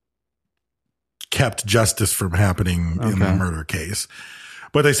kept justice from happening in the murder case.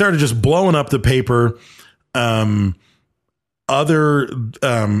 But they started just blowing up the paper. And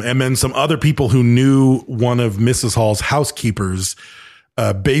then some other people who knew one of Mrs. Hall's housekeepers,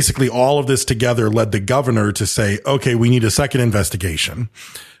 basically all of this together led the governor to say, okay, we need a second investigation.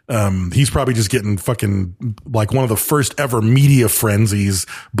 He's probably just getting fucking like one of the first ever media frenzies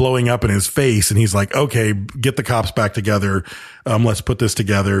blowing up in his face. And he's like, okay, get the cops back together. Let's put this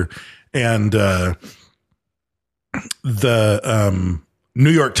together. And, the New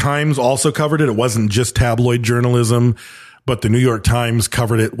York Times also covered it. It wasn't just tabloid journalism, but the New York Times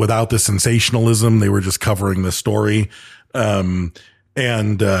covered it without the sensationalism. They were just covering the story. But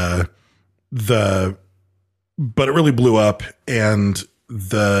it really blew up, and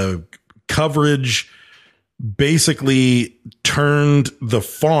the coverage basically turned the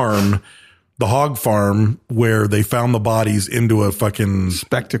farm, the hog farm where they found the bodies, into a fucking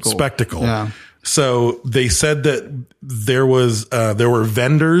spectacle. Yeah. So they said that there were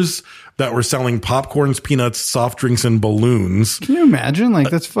vendors that were selling popcorns, peanuts, soft drinks, and balloons. Can you imagine? Like,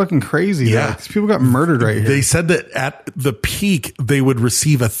 that's fucking crazy. Yeah. Like, these people got murdered right here. They said that at the peak, they would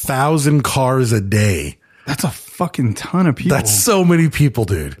receive 1,000 cars a day. That's a fucking ton of people. That's so many people,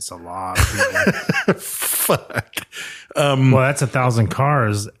 dude. It's a lot of people. Fuck. Well, that's 1,000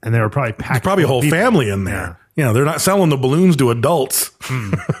 cars, and they were probably packed. There's probably a whole family in there. Yeah, they're not selling the balloons to adults.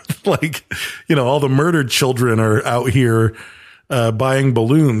 Like, you know, all the murdered children are out here buying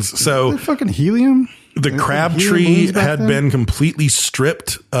balloons. So fucking helium. The crab tree had been completely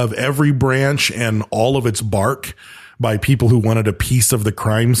stripped of every branch and all of its bark by people who wanted a piece of the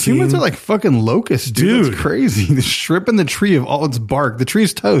crime scene. Humans are like fucking locusts, dude. That's crazy. They're stripping the tree of all its bark. The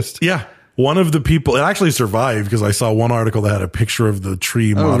tree's toast. Yeah. One of the people, it actually survived because I saw one article that had a picture of the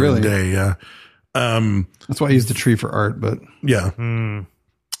tree modern day. Yeah. That's why I use the tree for art, but yeah.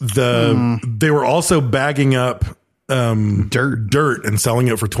 They were also bagging up dirt and selling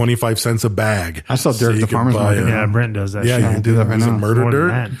it for 25 cents a bag. I saw dirt at the farmer's market. Yeah, Brent does that. Yeah, shit. you can do that right now. Murder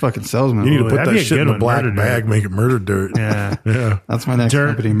dirt? Fucking salesman. You need to put that shit in a black bag, make it murder dirt. Yeah. Yeah. That's my next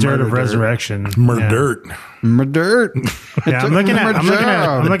company. Dirt of resurrection. Murder dirt. Murder dirt. Yeah, I'm looking at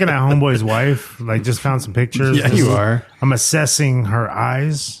Homeboy's wife. Like, just found some pictures. Yeah, you are. I'm assessing her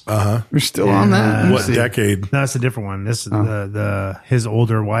eyes. You're still on that? What decade? No, that's a different one. This is his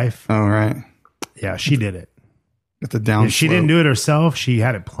older wife. Oh, right. Yeah, she did it. At the down. She didn't do it herself. She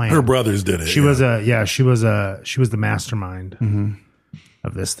had it planned. Her brothers did it. She was the mastermind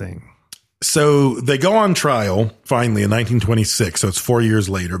of this thing. So they go on trial finally in 1926. So it's 4 years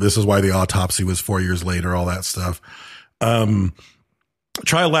later. This is why the autopsy was 4 years later, all that stuff.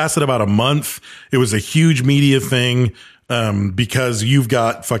 Trial lasted about a month. It was a huge media thing. Because you've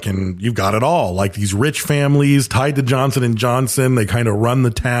got it all, like these rich families tied to Johnson & Johnson. They kind of run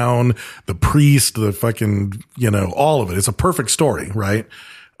the town, the priest, the fucking, all of it. It's a perfect story, right?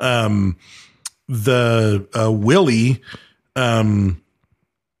 Willie,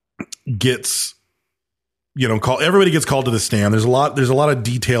 gets, everybody gets called to the stand. There's a lot of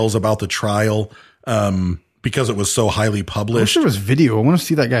details about the trial, because it was so highly published. I wish there was video. I want to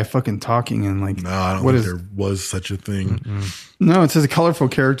see that guy fucking talking and like. No, I don't think there was such a thing. No, it says a colorful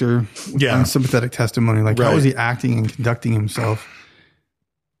character. Yeah, unsympathetic testimony. Like, how was he acting and conducting himself?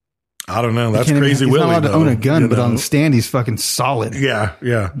 I don't know. That's crazy. He's Willie, not allowed to own a gun, but on the stand, he's fucking solid. Yeah,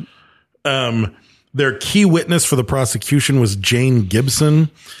 yeah. Their key witness for the prosecution was Jane Gibson,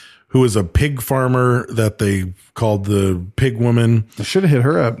 who was a pig farmer that they called the pig woman. They should have hit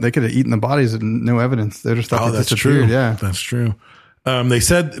her up. They could have eaten the bodies and no evidence. They just thought that's true. Yeah, that's true. They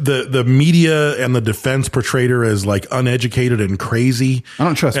said the media and the defense portrayed her as like uneducated and crazy. I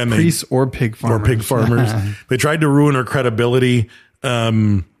don't trust priests or pig farmers. They tried to ruin her credibility.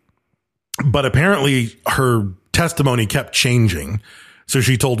 But apparently her testimony kept changing. So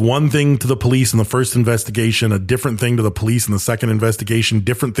she told one thing to the police in the first investigation, a different thing to the police in the second investigation,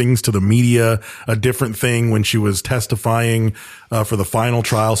 different things to the media, a different thing when she was testifying for the final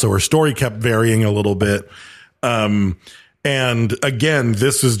trial. So her story kept varying a little bit. And again,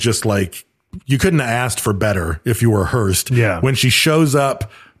 this is just like, you couldn't have asked for better if you were Hearst. Yeah. When she shows up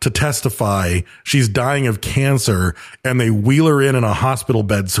to testify, she's dying of cancer, and they wheel her in a hospital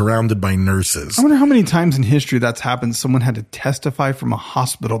bed surrounded by nurses. I wonder how many times in history that's happened. Someone had to testify from a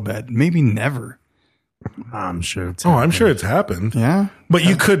hospital bed. Maybe never. I'm sure it's happened. I'm sure it's happened. Yeah. But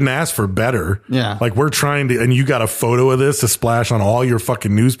you couldn't ask for better. Yeah. Like, we're trying to, and you got a photo of this to splash on all your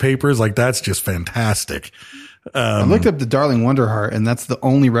fucking newspapers. Like, that's just fantastic. I looked up the Darling Wonderheart, and that's the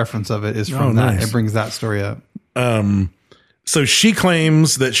only reference of it is from that. Nice. It brings that story up. So she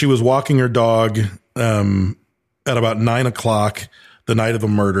claims that she was walking her dog at about 9:00 the night of the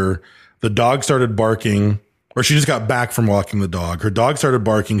murder. The dog started barking, or she just got back from walking the dog. Her dog started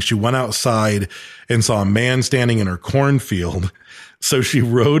barking. She went outside and saw a man standing in her cornfield. So she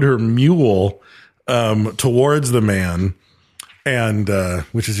rode her mule towards the man, and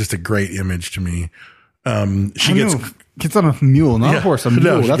which is just a great image to me. She gets on a mule, not a horse. A mule.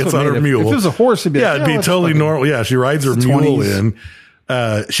 No, she That's gets what on her mule. If it was a horse, it'd be it'd be totally normal. Yeah, she rides her mule in.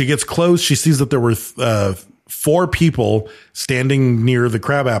 She gets close. She sees that there were 4 people standing near the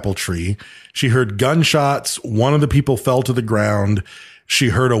crabapple tree. She heard gunshots. One of the people fell to the ground. She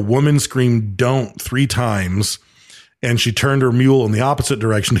heard a woman scream "Don't" 3 times, and she turned her mule in the opposite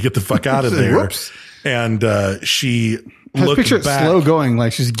direction to get the fuck out of there. Whoops. And she looked picture back. It slow going,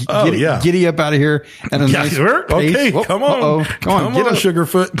 like she's giddy up out of here. And a nice okay, pace. come on, come on, get up,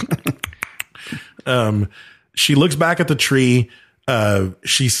 Sugarfoot. She looks back at the tree.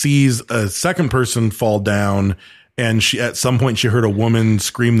 She sees a second person fall down, and at some point she heard a woman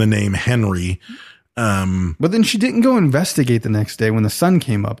scream the name Henry. But then she didn't go investigate the next day when the sun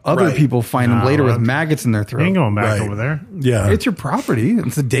came up. Other people find them later with maggots in their throat. Ain't going back over there. Yeah, it's your property.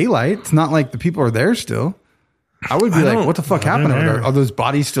 It's the daylight. It's not like the people are there still. I would be like, what the fuck happened? Are those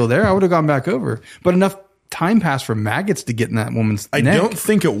bodies still there? I would have gone back over. But enough time passed for maggots to get in that woman's neck. I don't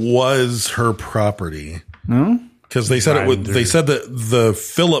think it was her property. No? Because they said they said that the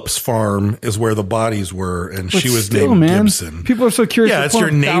Phillips farm is where the bodies were, and she was named Gibson. People are so curious. Yeah, it's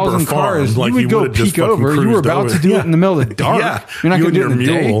your neighbor farm. Cars. Like you would go peek over. You were about to do it in the middle of the dark. Yeah, you're not going to do it in the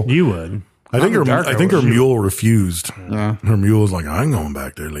day. You would. I think her mule refused. Yeah. Her mule was like, I'm going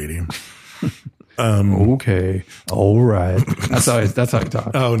back there, lady. Okay. All right. That's how I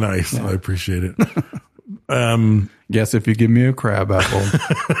talk. Oh, nice. Yeah. I appreciate it. Guess if you give me a crab apple,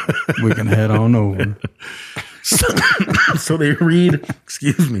 we can head on over. So they read,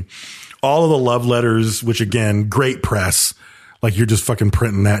 excuse me, all of the love letters, which again, great press. Like you're just fucking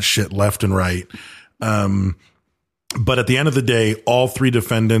printing that shit left and right. But at the end of the day, all 3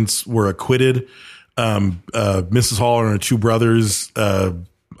 defendants were acquitted. Mrs. Hall and her 2 brothers,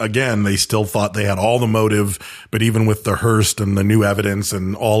 again, they still thought they had all the motive, but even with the Hearst and the new evidence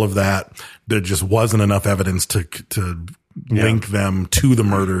and all of that, there just wasn't enough evidence to link them to the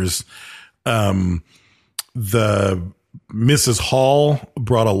murders. The Mrs. Hall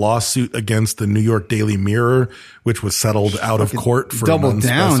brought a lawsuit against the New York Daily Mirror, which was settled out of court for double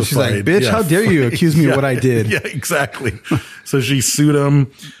down. She's like, bitch, how dare you accuse me of what I did? Yeah, exactly. So she sued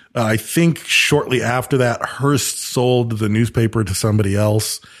him. I think shortly after that, Hearst sold the newspaper to somebody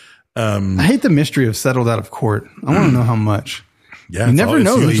else. I hate the mystery of settled out of court. I want to know how much. Yeah, you never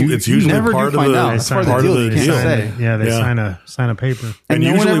know. It's usually never part do of find the out. It's part of the deal. They sign a paper, and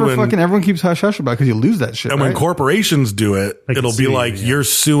no one ever everyone keeps hush hush about because you lose that shit. And when corporations do it, it'll be like you're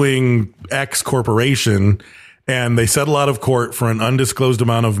suing X corporation, and they settle out of court for an undisclosed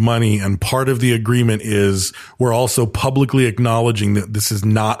amount of money. And part of the agreement is we're also publicly acknowledging that this is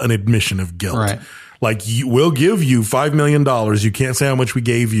not an admission of guilt. Right. Like we'll give you $5 million. You can't say how much we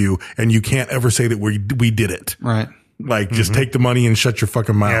gave you, and you can't ever say that we did it. Right. Like, just take the money and shut your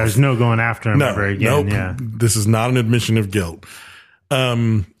fucking mouth. Yeah, there's no going after him ever again. Nope. Yeah. This is not an admission of guilt.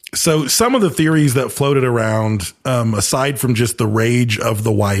 So some of the theories that floated around, aside from just the rage of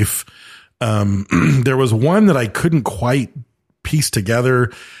the wife, there was one that I couldn't quite piece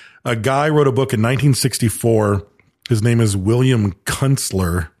together. A guy wrote a book in 1964. His name is William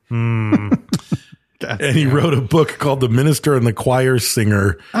Kunstler. And he wrote a book called The Minister and the Choir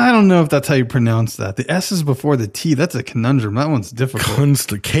Singer. I don't know if that's how you pronounce that. The S is before the T. That's a conundrum. That one's difficult.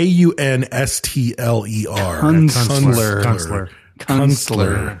 Kunstler.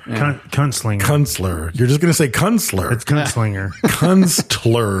 Kunstler. Kunstler. Kunstler. You're just going to say Kunstler. It's Kunstlinger.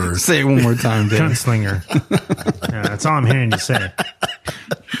 Kunstler. Say it one more time, Dave. Kunstlinger. Yeah, that's all I'm hearing you say.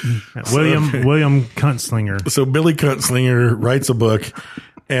 William Kunstlinger. So Billy Kunstlinger writes a book.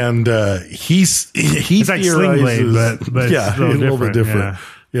 And he it's like Sling Blade, but yeah, it's a little bit different.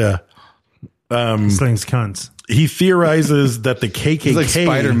 Yeah. Sling's cunts. He theorizes that the KKK, it's like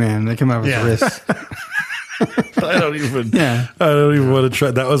Spider-Man. They come out with wrists. I don't even want to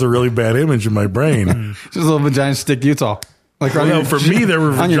try. That was a really bad image in my brain. Just a little vagina stick Utah. Like for me, there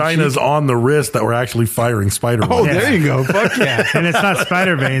were vaginas on the wrist that were actually firing spider veins. Oh, there you go. Fuck yeah. And it's not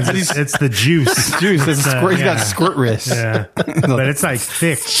spider veins. It's the juice. Juice. He's got squirt wrists. Yeah. But it's like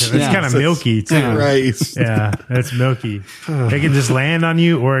thick. It's kind of milky too. Yeah. Right. Yeah. It's milky. It can just land on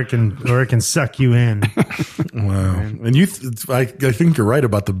you or it can suck you in. Wow. And I think you're right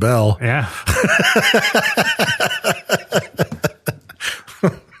about the bell. Yeah.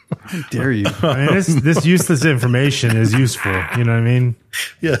 How dare you? I mean, this useless information is useful. You know what I mean?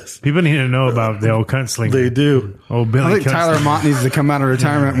 Yes. People need to know about the old Kunstlinger. They do. Old Billy I think Kunstlinger. Tyler Mott needs to come out of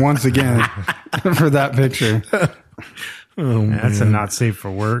retirement once again for that picture. That's a not safe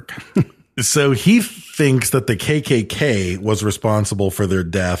for work. So he thinks that the KKK was responsible for their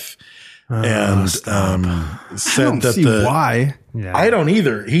death. And said that why. Yeah. I don't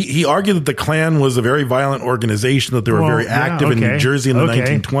either. He argued that the Klan was a very violent organization, that they were very active in New Jersey in the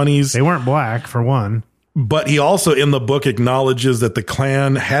 1920s. They weren't black, for one. But he also, in the book, acknowledges that the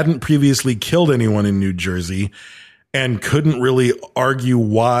Klan hadn't previously killed anyone in New Jersey and couldn't really argue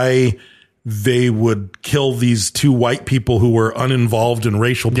why they would kill these 2 white people who were uninvolved in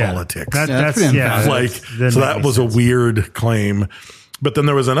racial politics. That was a weird claim. But then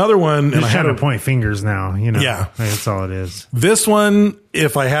there was another one, and I had to point fingers now. You know, yeah, that's all it is. This one,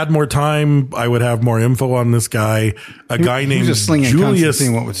 if I had more time, I would have more info on this guy. A guy named Julius.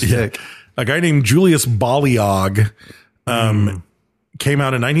 What would stick? A guy named Julius Baliag came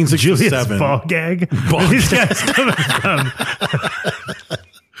out in 1967. Julius Ballgag. Where these guys coming from?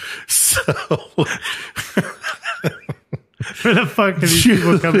 So, where the fuck are these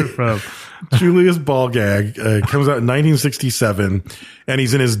people coming from? Julius Ballgag comes out in 1967, and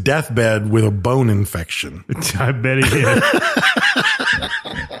he's in his deathbed with a bone infection. I bet he did.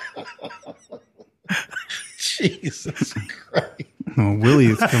 Jesus Christ. Well, Willie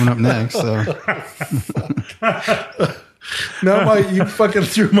is coming up next. So. Now you fucking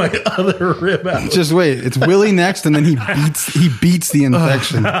threw my other rib out. Just wait. It's Willie next, and then he beats the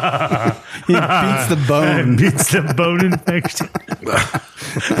infection. He beats the bone. Beats the bone infection.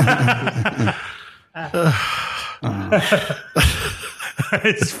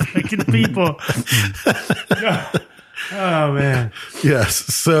 It's fucking people. Oh man. Yes.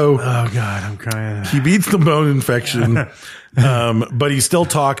 So. Oh God, I'm crying. He beats the bone infection, but he still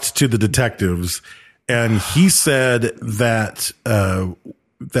talked to the detectives, and he said that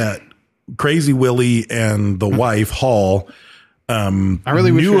that Crazy Willie and the wife Hall. I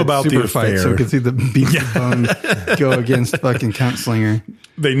really wish knew we had about super the fight affair. so we could see the beat the bone go against fucking Count Slinger.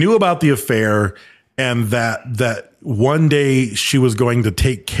 They knew about the affair, and that one day she was going to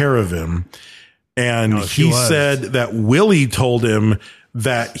take care of him. And he said that Willie told him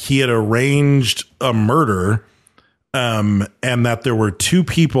that he had arranged a murder, and that there were two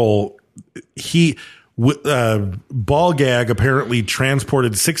people. Ball Gag apparently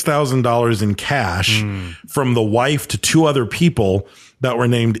transported $6,000 in cash from the wife to two other people that were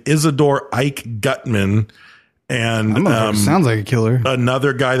named Isidore Ike Gutman and sounds like a killer.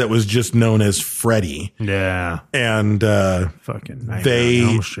 Another guy that was just known as Freddie. Yeah, and fucking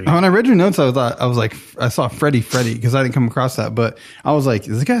when I read your notes, I was like, I saw Freddie because I didn't come across that, but I was like,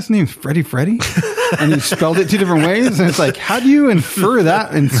 is the guy's name Freddie? And you spelled it two different ways, and it's like, how do you infer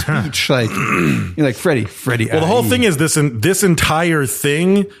that in speech? Like you're like Freddie. Well, the whole thing is this entire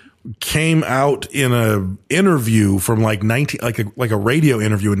thing came out in a interview from like a radio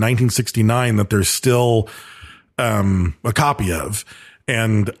interview in 1969 that there's still a copy of,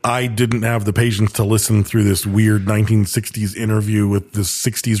 and I didn't have the patience to listen through this weird 1960s interview with this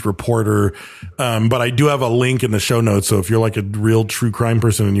 60s reporter. But I do have a link in the show notes. So if you're like a real true crime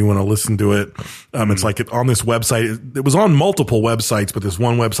person and you want to listen to it, it's like on this website. It was on multiple websites, but this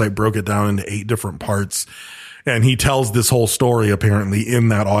one website broke it down into 8 different parts. And he tells this whole story apparently in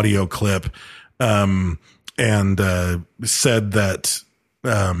that audio clip, and said that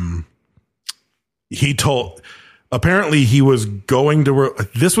apparently he was going to,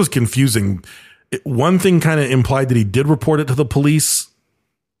 this was confusing. One thing kind of implied that he did report it to the police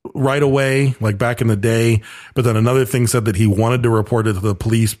right away, like back in the day. But then another thing said that he wanted to report it to the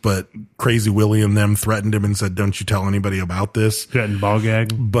police, but Crazy Willie and them threatened him and said, don't you tell anybody about this. Threatened Ball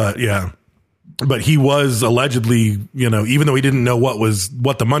Gag. But yeah. But he was allegedly, even though he didn't know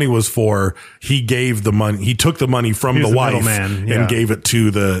what the money was for, he gave the money. He took the money from the wife and gave it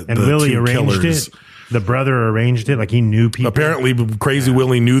to the Willie two arranged killers. it. The brother arranged it, like he knew people. Apparently, Crazy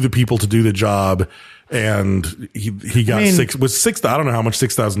Willie knew the people to do the job, and he got $6,000. I don't know how much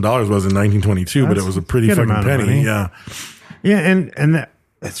 $6,000 was in 1922, but it was a pretty fucking penny. Yeah, and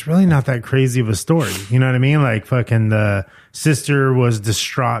it's really not that crazy of a story. You know what I mean? Like fucking the sister was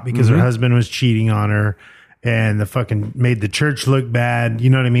distraught because her husband was cheating on her, and the fucking made the church look bad. You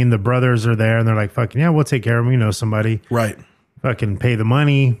know what I mean? The brothers are there, and they're like, "Fucking yeah, we'll take care of him. You know somebody, right? Fucking pay the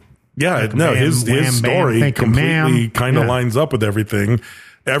money." Yeah, no, his story completely kind of lines up with everything.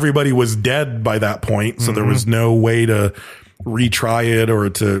 Everybody was dead by that point, so there was no way to retry it or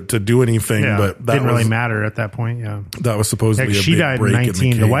to do anything. Yeah, but that didn't really matter at that point. Yeah, that was supposedly she died in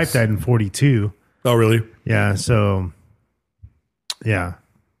 19. The wife died in 42. Oh, really? Yeah. So, yeah.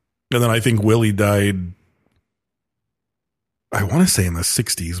 And then I think Willie died. I want to say in the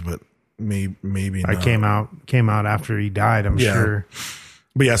 60s, but maybe not. I came out after he died. I'm sure.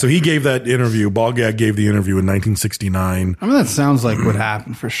 But yeah, so he gave that interview. Ball Gag gave the interview in 1969. I mean, that sounds like what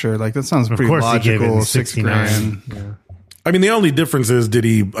happened for sure. Like that sounds pretty logical. He gave it in $6,000. Yeah. I mean, the only difference is,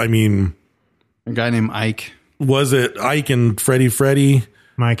 a guy named Ike? Was it Ike and Freddie?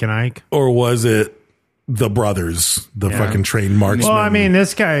 Mike and Ike? Or was it the brothers, fucking trained marksmen? Well, I mean,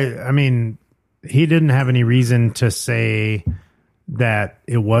 this guy, he didn't have any reason to say that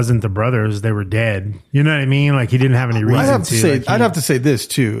it wasn't the brothers. They were dead. You know what I mean? Like he didn't have any reason I'd have to say this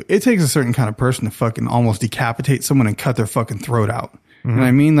too. It takes a certain kind of person to fucking almost decapitate someone and cut their fucking throat out. You know what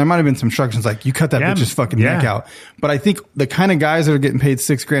I mean? There might have been some instructions like you cut that bitch's fucking neck out. But I think the kind of guys that are getting paid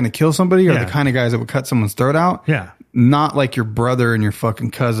 $6,000 to kill somebody are the kind of guys that would cut someone's throat out. Yeah. Not like your brother and your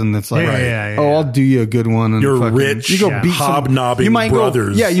fucking cousin that's like, Yeah. I'll do you a good one. And you're fucking, rich, you go beat hobnobbing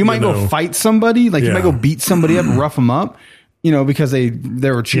brothers. You might go fight somebody. Like you might go beat somebody up and rough them up. Because they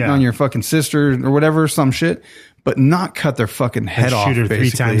were cheating on your fucking sister or whatever, some shit, but not cut their fucking head off. Shoot her 3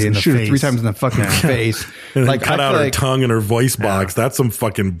 times in the face. Shoot her 3 times in the fucking face. And like cut out her tongue and her voice box. That's some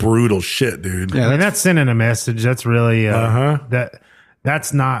fucking brutal shit, dude. Yeah, that's sending a message. That's really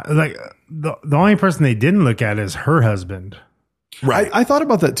that's not like the only person they didn't look at is her husband. Right. I thought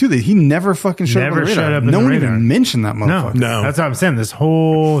about that too, that he never fucking showed up on the radar. No one even mentioned that motherfucker. No. That's what I'm saying. This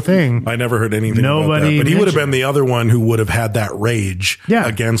whole thing. I never heard anything about that. But he would have been the other one who would have had that rage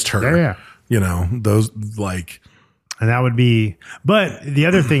against her. Yeah. You know, those like. And that would be. But the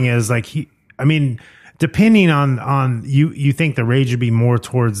other thing is like depending on you think the rage would be more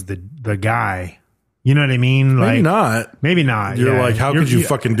towards the guy. You know what I mean? Maybe like, Maybe not. You're like, how could you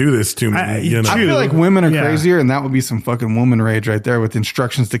fucking do this to me? I feel like women are crazier, and that would be some fucking woman rage right there with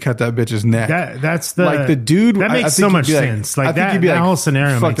instructions to cut that bitch's neck. That's the like the dude. That makes so much sense. Like that whole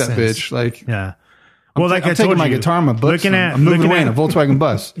scenario. Fuck makes that sense. bitch. Like yeah. Well, like I'm taking my guitar, my books. I'm moving away in a Volkswagen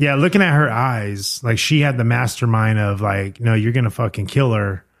bus. Yeah, looking at her eyes, like she had the mastermind of like, no, you're gonna fucking kill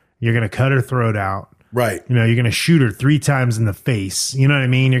her. You're gonna cut her throat out. Right. You know, you're gonna shoot her 3 times in the face. You know what I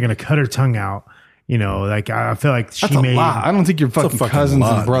mean? You're gonna cut her tongue out. You know, like I feel like that's a lot. I don't think your fucking cousins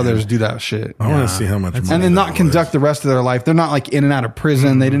and brothers do that shit. I want to see how much money. And then not conduct the rest of their life. They're not like in and out of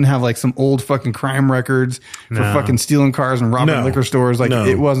prison. They didn't have like some old fucking crime records for fucking stealing cars and robbing liquor stores. Like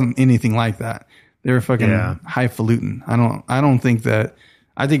it wasn't anything like that. They were fucking highfalutin. I don't think that.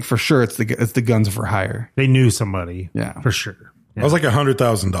 I think for sure it's the guns for hire. They knew somebody. Yeah, for sure. That was like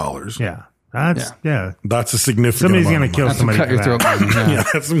 $100,000. Yeah. That's a significant. Somebody's going to kill somebody. Cut your throat.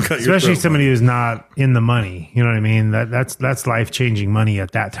 That's some cut your especially somebody who's not in the money. You know what I mean? That's life changing money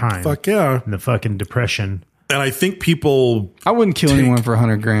at that time. Fuck yeah. In the fucking depression. And I think people. I wouldn't kill anyone for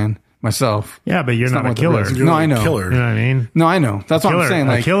 $100,000 myself. Yeah, but you're not a killer. No, I know. Killer. You know what I mean? No, I know. That's what I'm saying.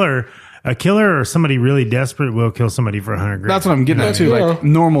 Like a killer or somebody really desperate will kill somebody for $100,000. That's what I'm getting at too. Like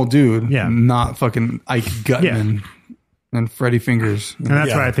normal dude. Yeah. Not fucking Ike Gutman. Yeah. And Freddy Fingers. And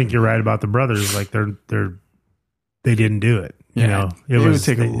that's why I think you're right about the brothers. Like they didn't do it. You know, it would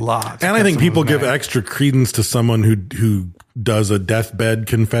take a lot. And I think people give extra credence to someone who does a deathbed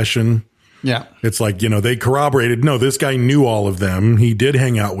confession. Yeah. It's like, you know, they corroborated, no, this guy knew all of them. He did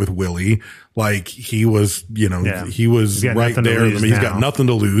hang out with Willie. Like he was, you know, he was right there. He's got nothing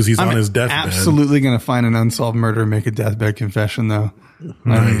to lose. He's on his deathbed. Absolutely going to find an unsolved murder and make a deathbed confession though.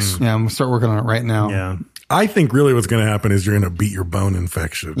 Nice. Yeah. I'm going to start working on it right now. Yeah. I think really what's going to happen is you're going to beat your bone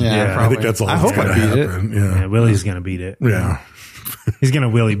infection. Yeah, I think that's all that's going to happen. Yeah. Willie's going to beat it. Yeah. He's going to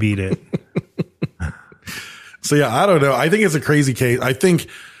Willie beat it. So yeah, I don't know. I think it's a crazy case. I think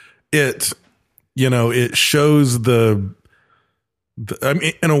it shows I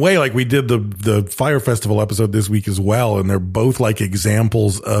mean, in a way, like we did the Fire Festival episode this week as well, and they're both like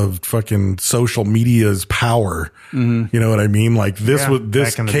examples of fucking social media's power. Mm-hmm. You know what I mean? Like this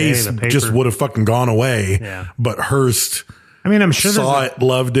case just would have fucking gone away. Yeah. But Hearst, I mean, I'm sure saw it,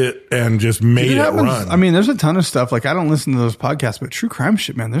 loved it, and just made it run. I mean, there's a ton of stuff. Like I don't listen to those podcasts, but true crime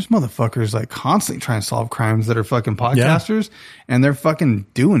shit, man. There's motherfuckers like constantly trying to solve crimes that are fucking podcasters, and they're fucking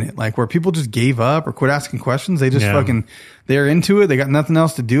doing it. Like where people just gave up or quit asking questions. They just fucking they're into it. They got nothing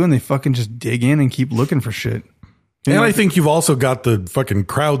else to do, and they fucking just dig in and keep looking for shit. And I think you've also got the fucking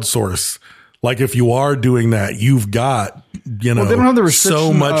crowdsource. Like if you are doing that, you've got they don't have the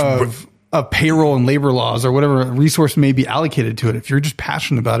so much. Of payroll and labor laws or whatever resource may be allocated to it. If you're just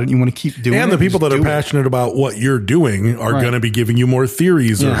passionate about it, and you want to keep doing it. And the people that are passionate about what you're doing are going to be giving you more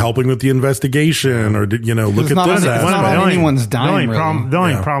theories or helping with the investigation or, look at this. It's not on anyone's dime. The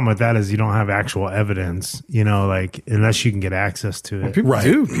only problem with that is you don't have actual evidence, like unless you can get access to it. Well,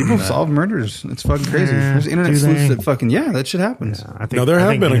 people do. People solve murders. It's fucking crazy. There's internet sleuths that fucking, that shit happens. Yeah, I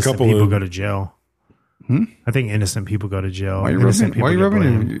think been a couple people go to jail. I think innocent people go to jail. Why are you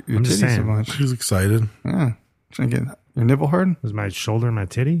rubbing your titty so much? He's excited. Yeah. Trying to get your nipple hard? Was my shoulder my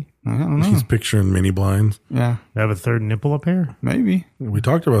titty? I don't know. He's picturing mini blinds. Yeah. I have a third nipple up here? Maybe. We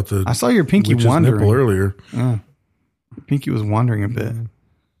talked about I saw your pinky wandering. Nipple earlier. Yeah. Your pinky was wandering a bit.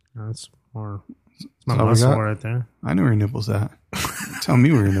 That's more. It's my muscle right there. I know where your nipple's at. Tell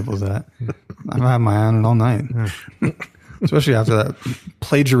me where your nipple's at. I've had my eye on it all night. Yeah. Especially after that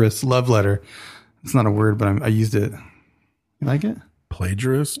plagiarist love letter. It's not a word, but I used it. You like it?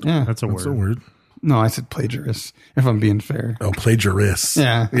 Plagiarist? Yeah. That's a word. No, I said plagiarist, if I'm being fair. Oh, plagiarist.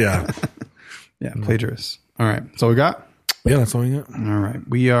 Yeah. Yeah. Yeah, plagiarist. All right. So we got? Yeah, that's all we got. All right.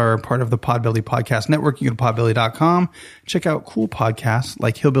 We are part of the Podbelly Podcast Network. You go to podbelly.com. Check out cool podcasts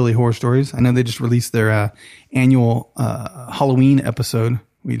like Hillbilly Horror Stories. I know they just released their annual Halloween episode.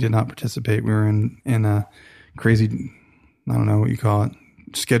 We did not participate. We were in a crazy, I don't know what you call it,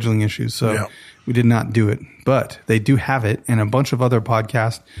 scheduling issues. So we did not do it, but they do have it. And a bunch of other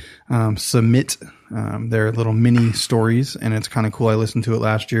podcasts submit their little mini stories, and it's kind of cool. I listened to it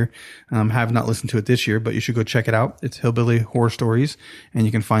last year. Have not listened to it this year, but you should go check it out. It's Hillbilly Horror Stories, and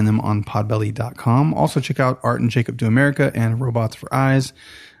you can find them on podbelly.com. Also check out Art and Jacob Do America and Robots for Eyes.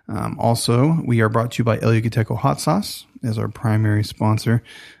 Also, we are brought to you by El Yucateco Hot Sauce. as our primary sponsor.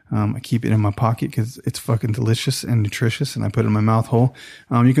 I keep it in my pocket because it's fucking delicious and nutritious, and I put it in my mouth hole.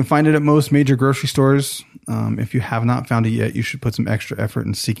 You can find it at most major grocery stores. If you have not found it yet, you should put some extra effort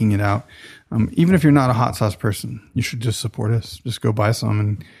in seeking it out. Even if you're not a hot sauce person, you should just support us. Just go buy some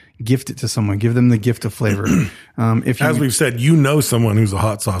and gift it to someone. Give them the gift of flavor. As we've said, you know someone who's a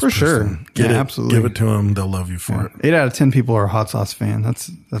hot sauce person. Sure. Get it, absolutely. Give it to them. They'll love you for it. 8 out of 10 people are a hot sauce fan. That's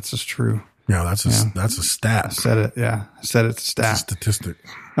just true. Yeah, that's a stat. I said it. Yeah. I said it's a stat. It's a statistic.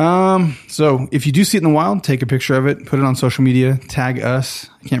 So if you do see it in the wild, take a picture of it, put it on social media, tag us.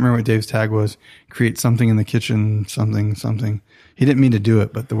 I can't remember what Dave's tag was. Create something in the kitchen, something. He didn't mean to do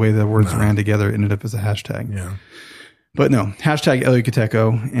it, but the way the words ran together, it ended up as a hashtag. Yeah. But no, hashtag Elio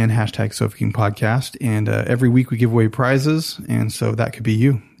Cateco and hashtag Sofa King Podcast. And every week we give away prizes. And so that could be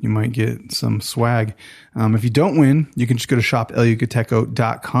you. You might get some swag. If you don't win, you can just go to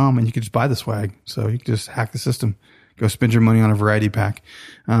shopeliocateco.com and you can just buy the swag. So you can just hack the system. Go spend your money on a variety pack.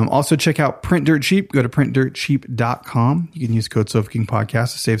 Also check out Print Dirt Cheap. Go to printdirtcheap.com. You can use code Sofa King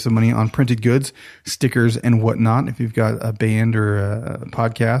Podcast to save some money on printed goods, stickers, and whatnot. If you've got a band or a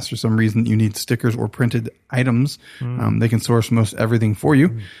podcast for some reason you need stickers or printed items, they can source most everything for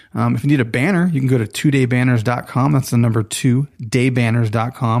you. If you need a banner, you can go to 2daybanners.com. That's the number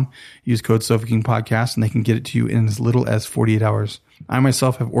 2daybanners.com. Use code Sofa King Podcast and they can get it to you in as little as 48 hours. I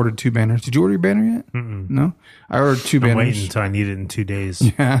myself have ordered 2 banners. Did you order your banner yet? No? I ordered 2 banners. I'm waiting until I need it in 2 days.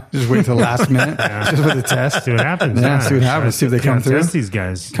 Yeah, just wait till the last minute. Just with the test. See what happens. Yeah, see what happens. See if they come through. Test these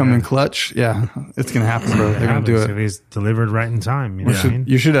guys. Come in clutch. Yeah, it's going to happen, bro. They're going to do it. If he's delivered right in time. You know what I mean?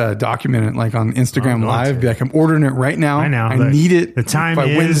 You should document it like on Instagram Live. Be like, I'm ordering it right now. I need it the time by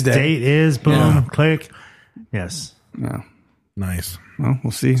is, Wednesday. Date is, boom, click. Yes. Yeah. Nice. Well,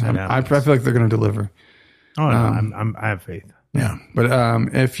 we'll see. I feel like they're going to deliver. Oh, no, I have faith. Yeah. But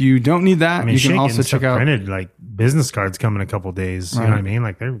if you don't need that, you can also check out printed like business cards come in a couple days. You know what I mean?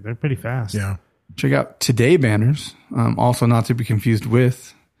 Like they're pretty fast. Yeah. Check out Today Banners. Also not to be confused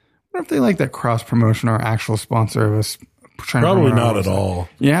with, what if they like that cross promotion or actual sponsor of us? Probably not at all.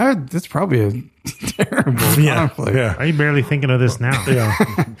 Yeah. That's probably a terrible conflict. Yeah. Are you barely thinking of this now? Yeah.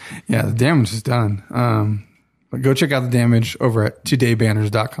 Yeah. The damage is done. But go check out the damage over at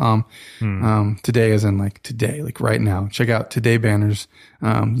todaybanners.com. Today as in like today, like right now. Check out Today Banners.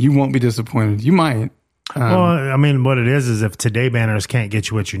 You won't be disappointed. You might. Well, I mean, what it is if Today Banners can't get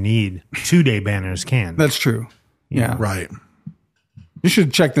you what you need, 2-day banners can. That's true. Yeah. Right. You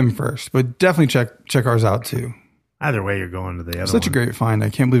should check them first, but definitely check ours out too. Either way, you're going to the other Such a great find. I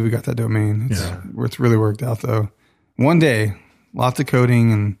can't believe we got that domain. It's really worked out though. One day, lots of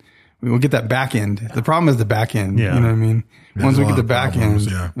coding and we'll get that back end. The problem is the back end. Yeah. You know what I mean? Once we get the back end,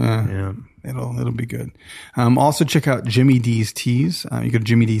 yeah. It'll be good. Also check out Jimmy D's Tees. You go to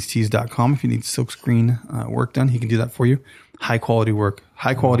jimmydstees.com if you need silkscreen work done. He can do that for you. High quality work,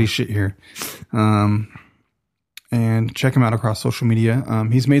 high quality shit here. And check him out across social media.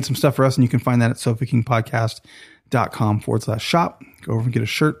 He's made some stuff for us and you can find that at sofakingpodcast.com/shop. Go over and get a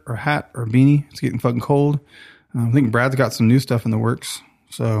shirt or a hat or a beanie. It's getting fucking cold. I think Brad's got some new stuff in the works.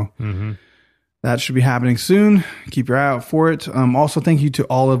 So that should be happening soon. Keep your eye out for it. Also, thank you to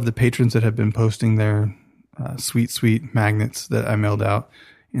all of the patrons that have been posting their sweet magnets that I mailed out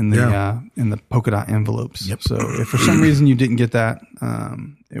in the polka dot envelopes. Yep. So if for some reason you didn't get that,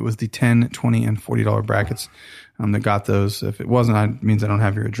 it was the $10, $20, and $40 brackets that got those. If it wasn't, it means I don't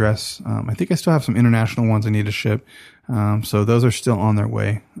have your address. I think I still have some international ones I need to ship. So those are still on their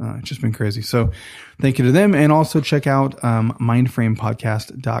way. It's just been crazy. So thank you to them. And also check out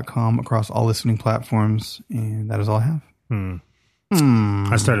mindframepodcast.com across all listening platforms. And that is all I have.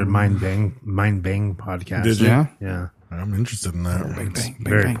 I started Mind Bang podcast. Did you? Yeah. I'm interested in that. Bang, bang, bang,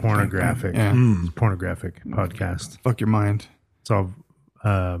 Very bang, pornographic. bang, bang. It's pornographic podcast. Fuck your mind. It's all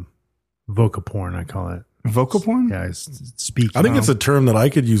voca porn, I call it. Vocal porn? Yeah, it's speak. I think it's a term that I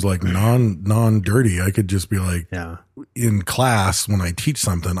could use like non-dirty. I could just be like, in class when I teach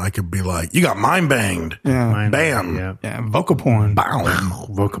something, I could be like, you got mind banged. Yeah. Bam. Yeah. Vocal porn. Bow.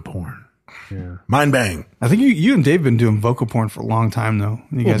 Voca porn. Yeah. Mind bang. I think you and Dave have been doing vocal porn for a long time though.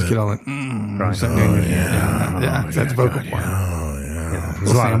 You guys get all like, that's vocal porn. Oh yeah.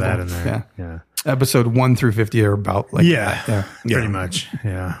 There's a lot of that in there. Yeah. Episode 1 through 50 are about like that. Pretty much.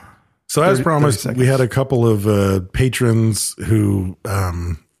 Yeah. So as promised, we had a couple of patrons who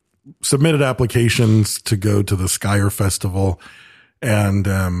submitted applications to go to the Skyer Festival, and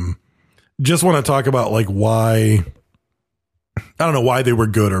just want to talk about like why. I don't know why they were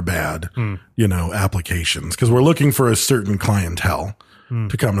good or bad, applications, because we're looking for a certain clientele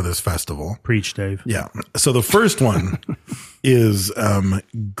to come to this festival. Preach, Dave. Yeah. So the first one is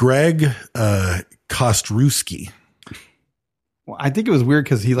Greg Kostrowski. Well, I think it was weird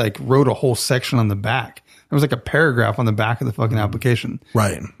because he like wrote a whole section on the back. There was like a paragraph on the back of the fucking application.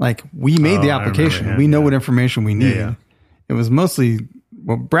 Right. Like we made the application. We know what information we need. Yeah. It was mostly,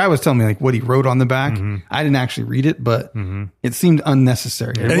 well, Brad was telling me like what he wrote on the back. I didn't actually read it, but it seemed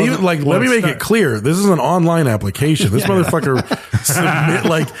unnecessary. And even like, let me make it clear. This is an online application. This motherfucker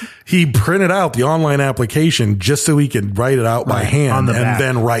he printed out the online application just so he could write it out by hand and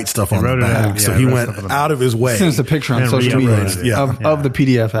then write stuff on the back. So he went out of his way. Sent us a picture on social media of the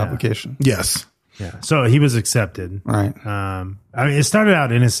PDF application. Yes. Yeah. So he was accepted. Right. I mean, it started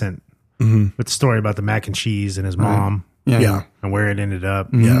out innocent with the story about the mac and cheese and his mom. Yeah. And where it ended up.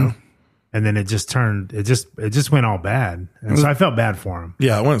 Yeah. And then it just went all bad. And so I felt bad for him.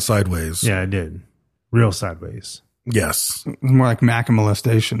 Yeah. It went sideways. Yeah, it did. Real sideways. Yes. It was more like mac and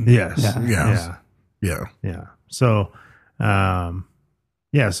molestation. Yes. Yeah. So,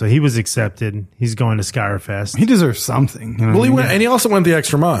 so he was accepted. He's going to Skyrfest. He deserves something. You know Well, he went, and he also went the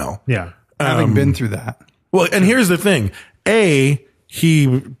extra mile. Yeah. Having been through that. Well, and here's the thing. A,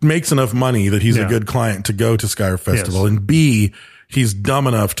 he makes enough money that he's a good client to go to Skyr Festival. Yes. And B, he's dumb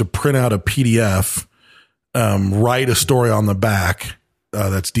enough to print out a PDF, write a story on the back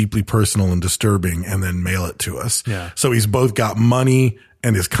that's deeply personal and disturbing, and then mail it to us. Yeah. So he's both got money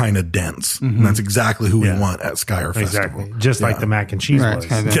and is kind of dense. And that's exactly who we want at Skyr Festival. Exactly. Just like the mac and cheese was.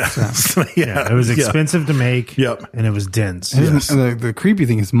 It was expensive to make. Yep. And it was dense. And the creepy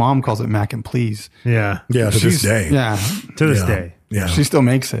thing is mom calls it mac and please. Yeah. Yeah. To this day. Yeah. To this day. Yeah. She still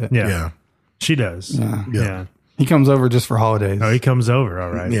makes it. Yeah. She does. Yeah. He comes over just for holidays. Oh, he comes over.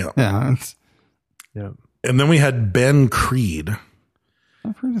 All right. Yeah. Yeah. And then we had Ben Creed.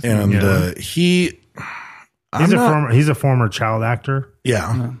 I've heard of And he's a former child actor.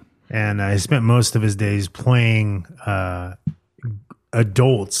 Yeah. And he spent most of his days playing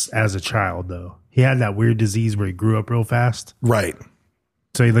adults as a child, though. He had that weird disease where he grew up real fast. Right.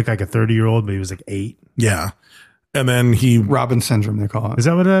 So he looked like a 30-year-old, but he was like 8. Yeah. And then Robin syndrome, they call it. Is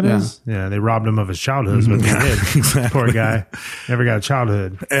that what that is? Yeah, they robbed him of his childhood. Is what they did. Exactly. Poor guy. Never got a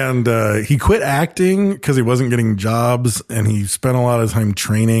childhood. And he quit acting because he wasn't getting jobs, and he spent a lot of time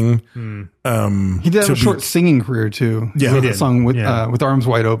training. He did have a short singing career, too. Yeah. He did a song with Arms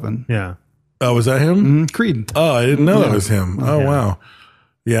Wide Open. Yeah. Oh, was that him? Creed. Oh, I didn't know that was him. Oh, wow.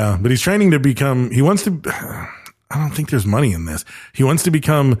 Yeah. But he's training to become, he wants to, I don't think there's money in this. He wants to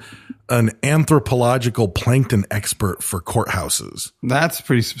become an anthropological plankton expert for courthouses. That's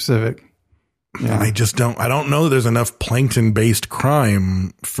pretty specific. Yeah. I don't know that there's enough plankton based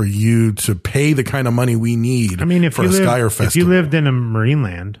crime for you to pay the kind of money we need. I mean, if for you a Skyr Festival. If you lived in a marine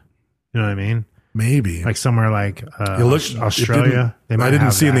land, you know what I mean? Maybe. Like somewhere like Australia. I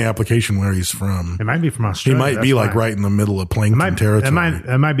didn't see in the application where he's from. It might be from Australia. He might be like right in the middle of plankton territory.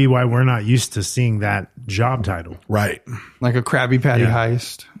 That might be why we're not used to seeing that job title. Right. Like a Krabby Patty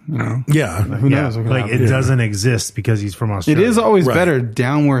heist. You know? Yeah. Who knows? Like it doesn't exist because he's from Australia. It is always better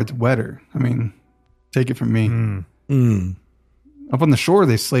down where it's wetter. I mean, take it from me. Up on the shore,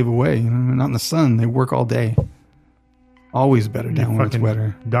 they slave away. You know, not in the sun. They work all day. Always better down where it's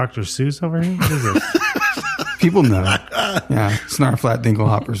wetter. Dr. Seuss over here? What is this? People know. Yeah. Snarflat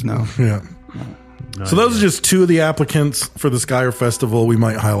Dinklehoppers know. Yeah. So those are just 2 of the applicants for the Skyr Festival. We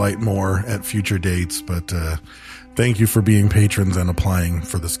might highlight more at future dates, but thank you for being patrons and applying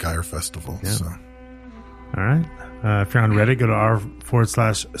for the Skyr Festival. Yeah. So. All right. If you're on Reddit, go to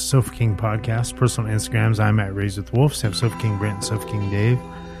r/Sofa King Podcast. Personal Instagrams, I'm at Raised with Wolves. Have Sofa King Brent and Sofa King Dave.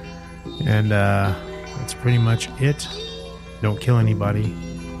 And that's pretty much it. Don't kill anybody,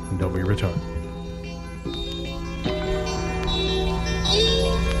 and don't be retarded.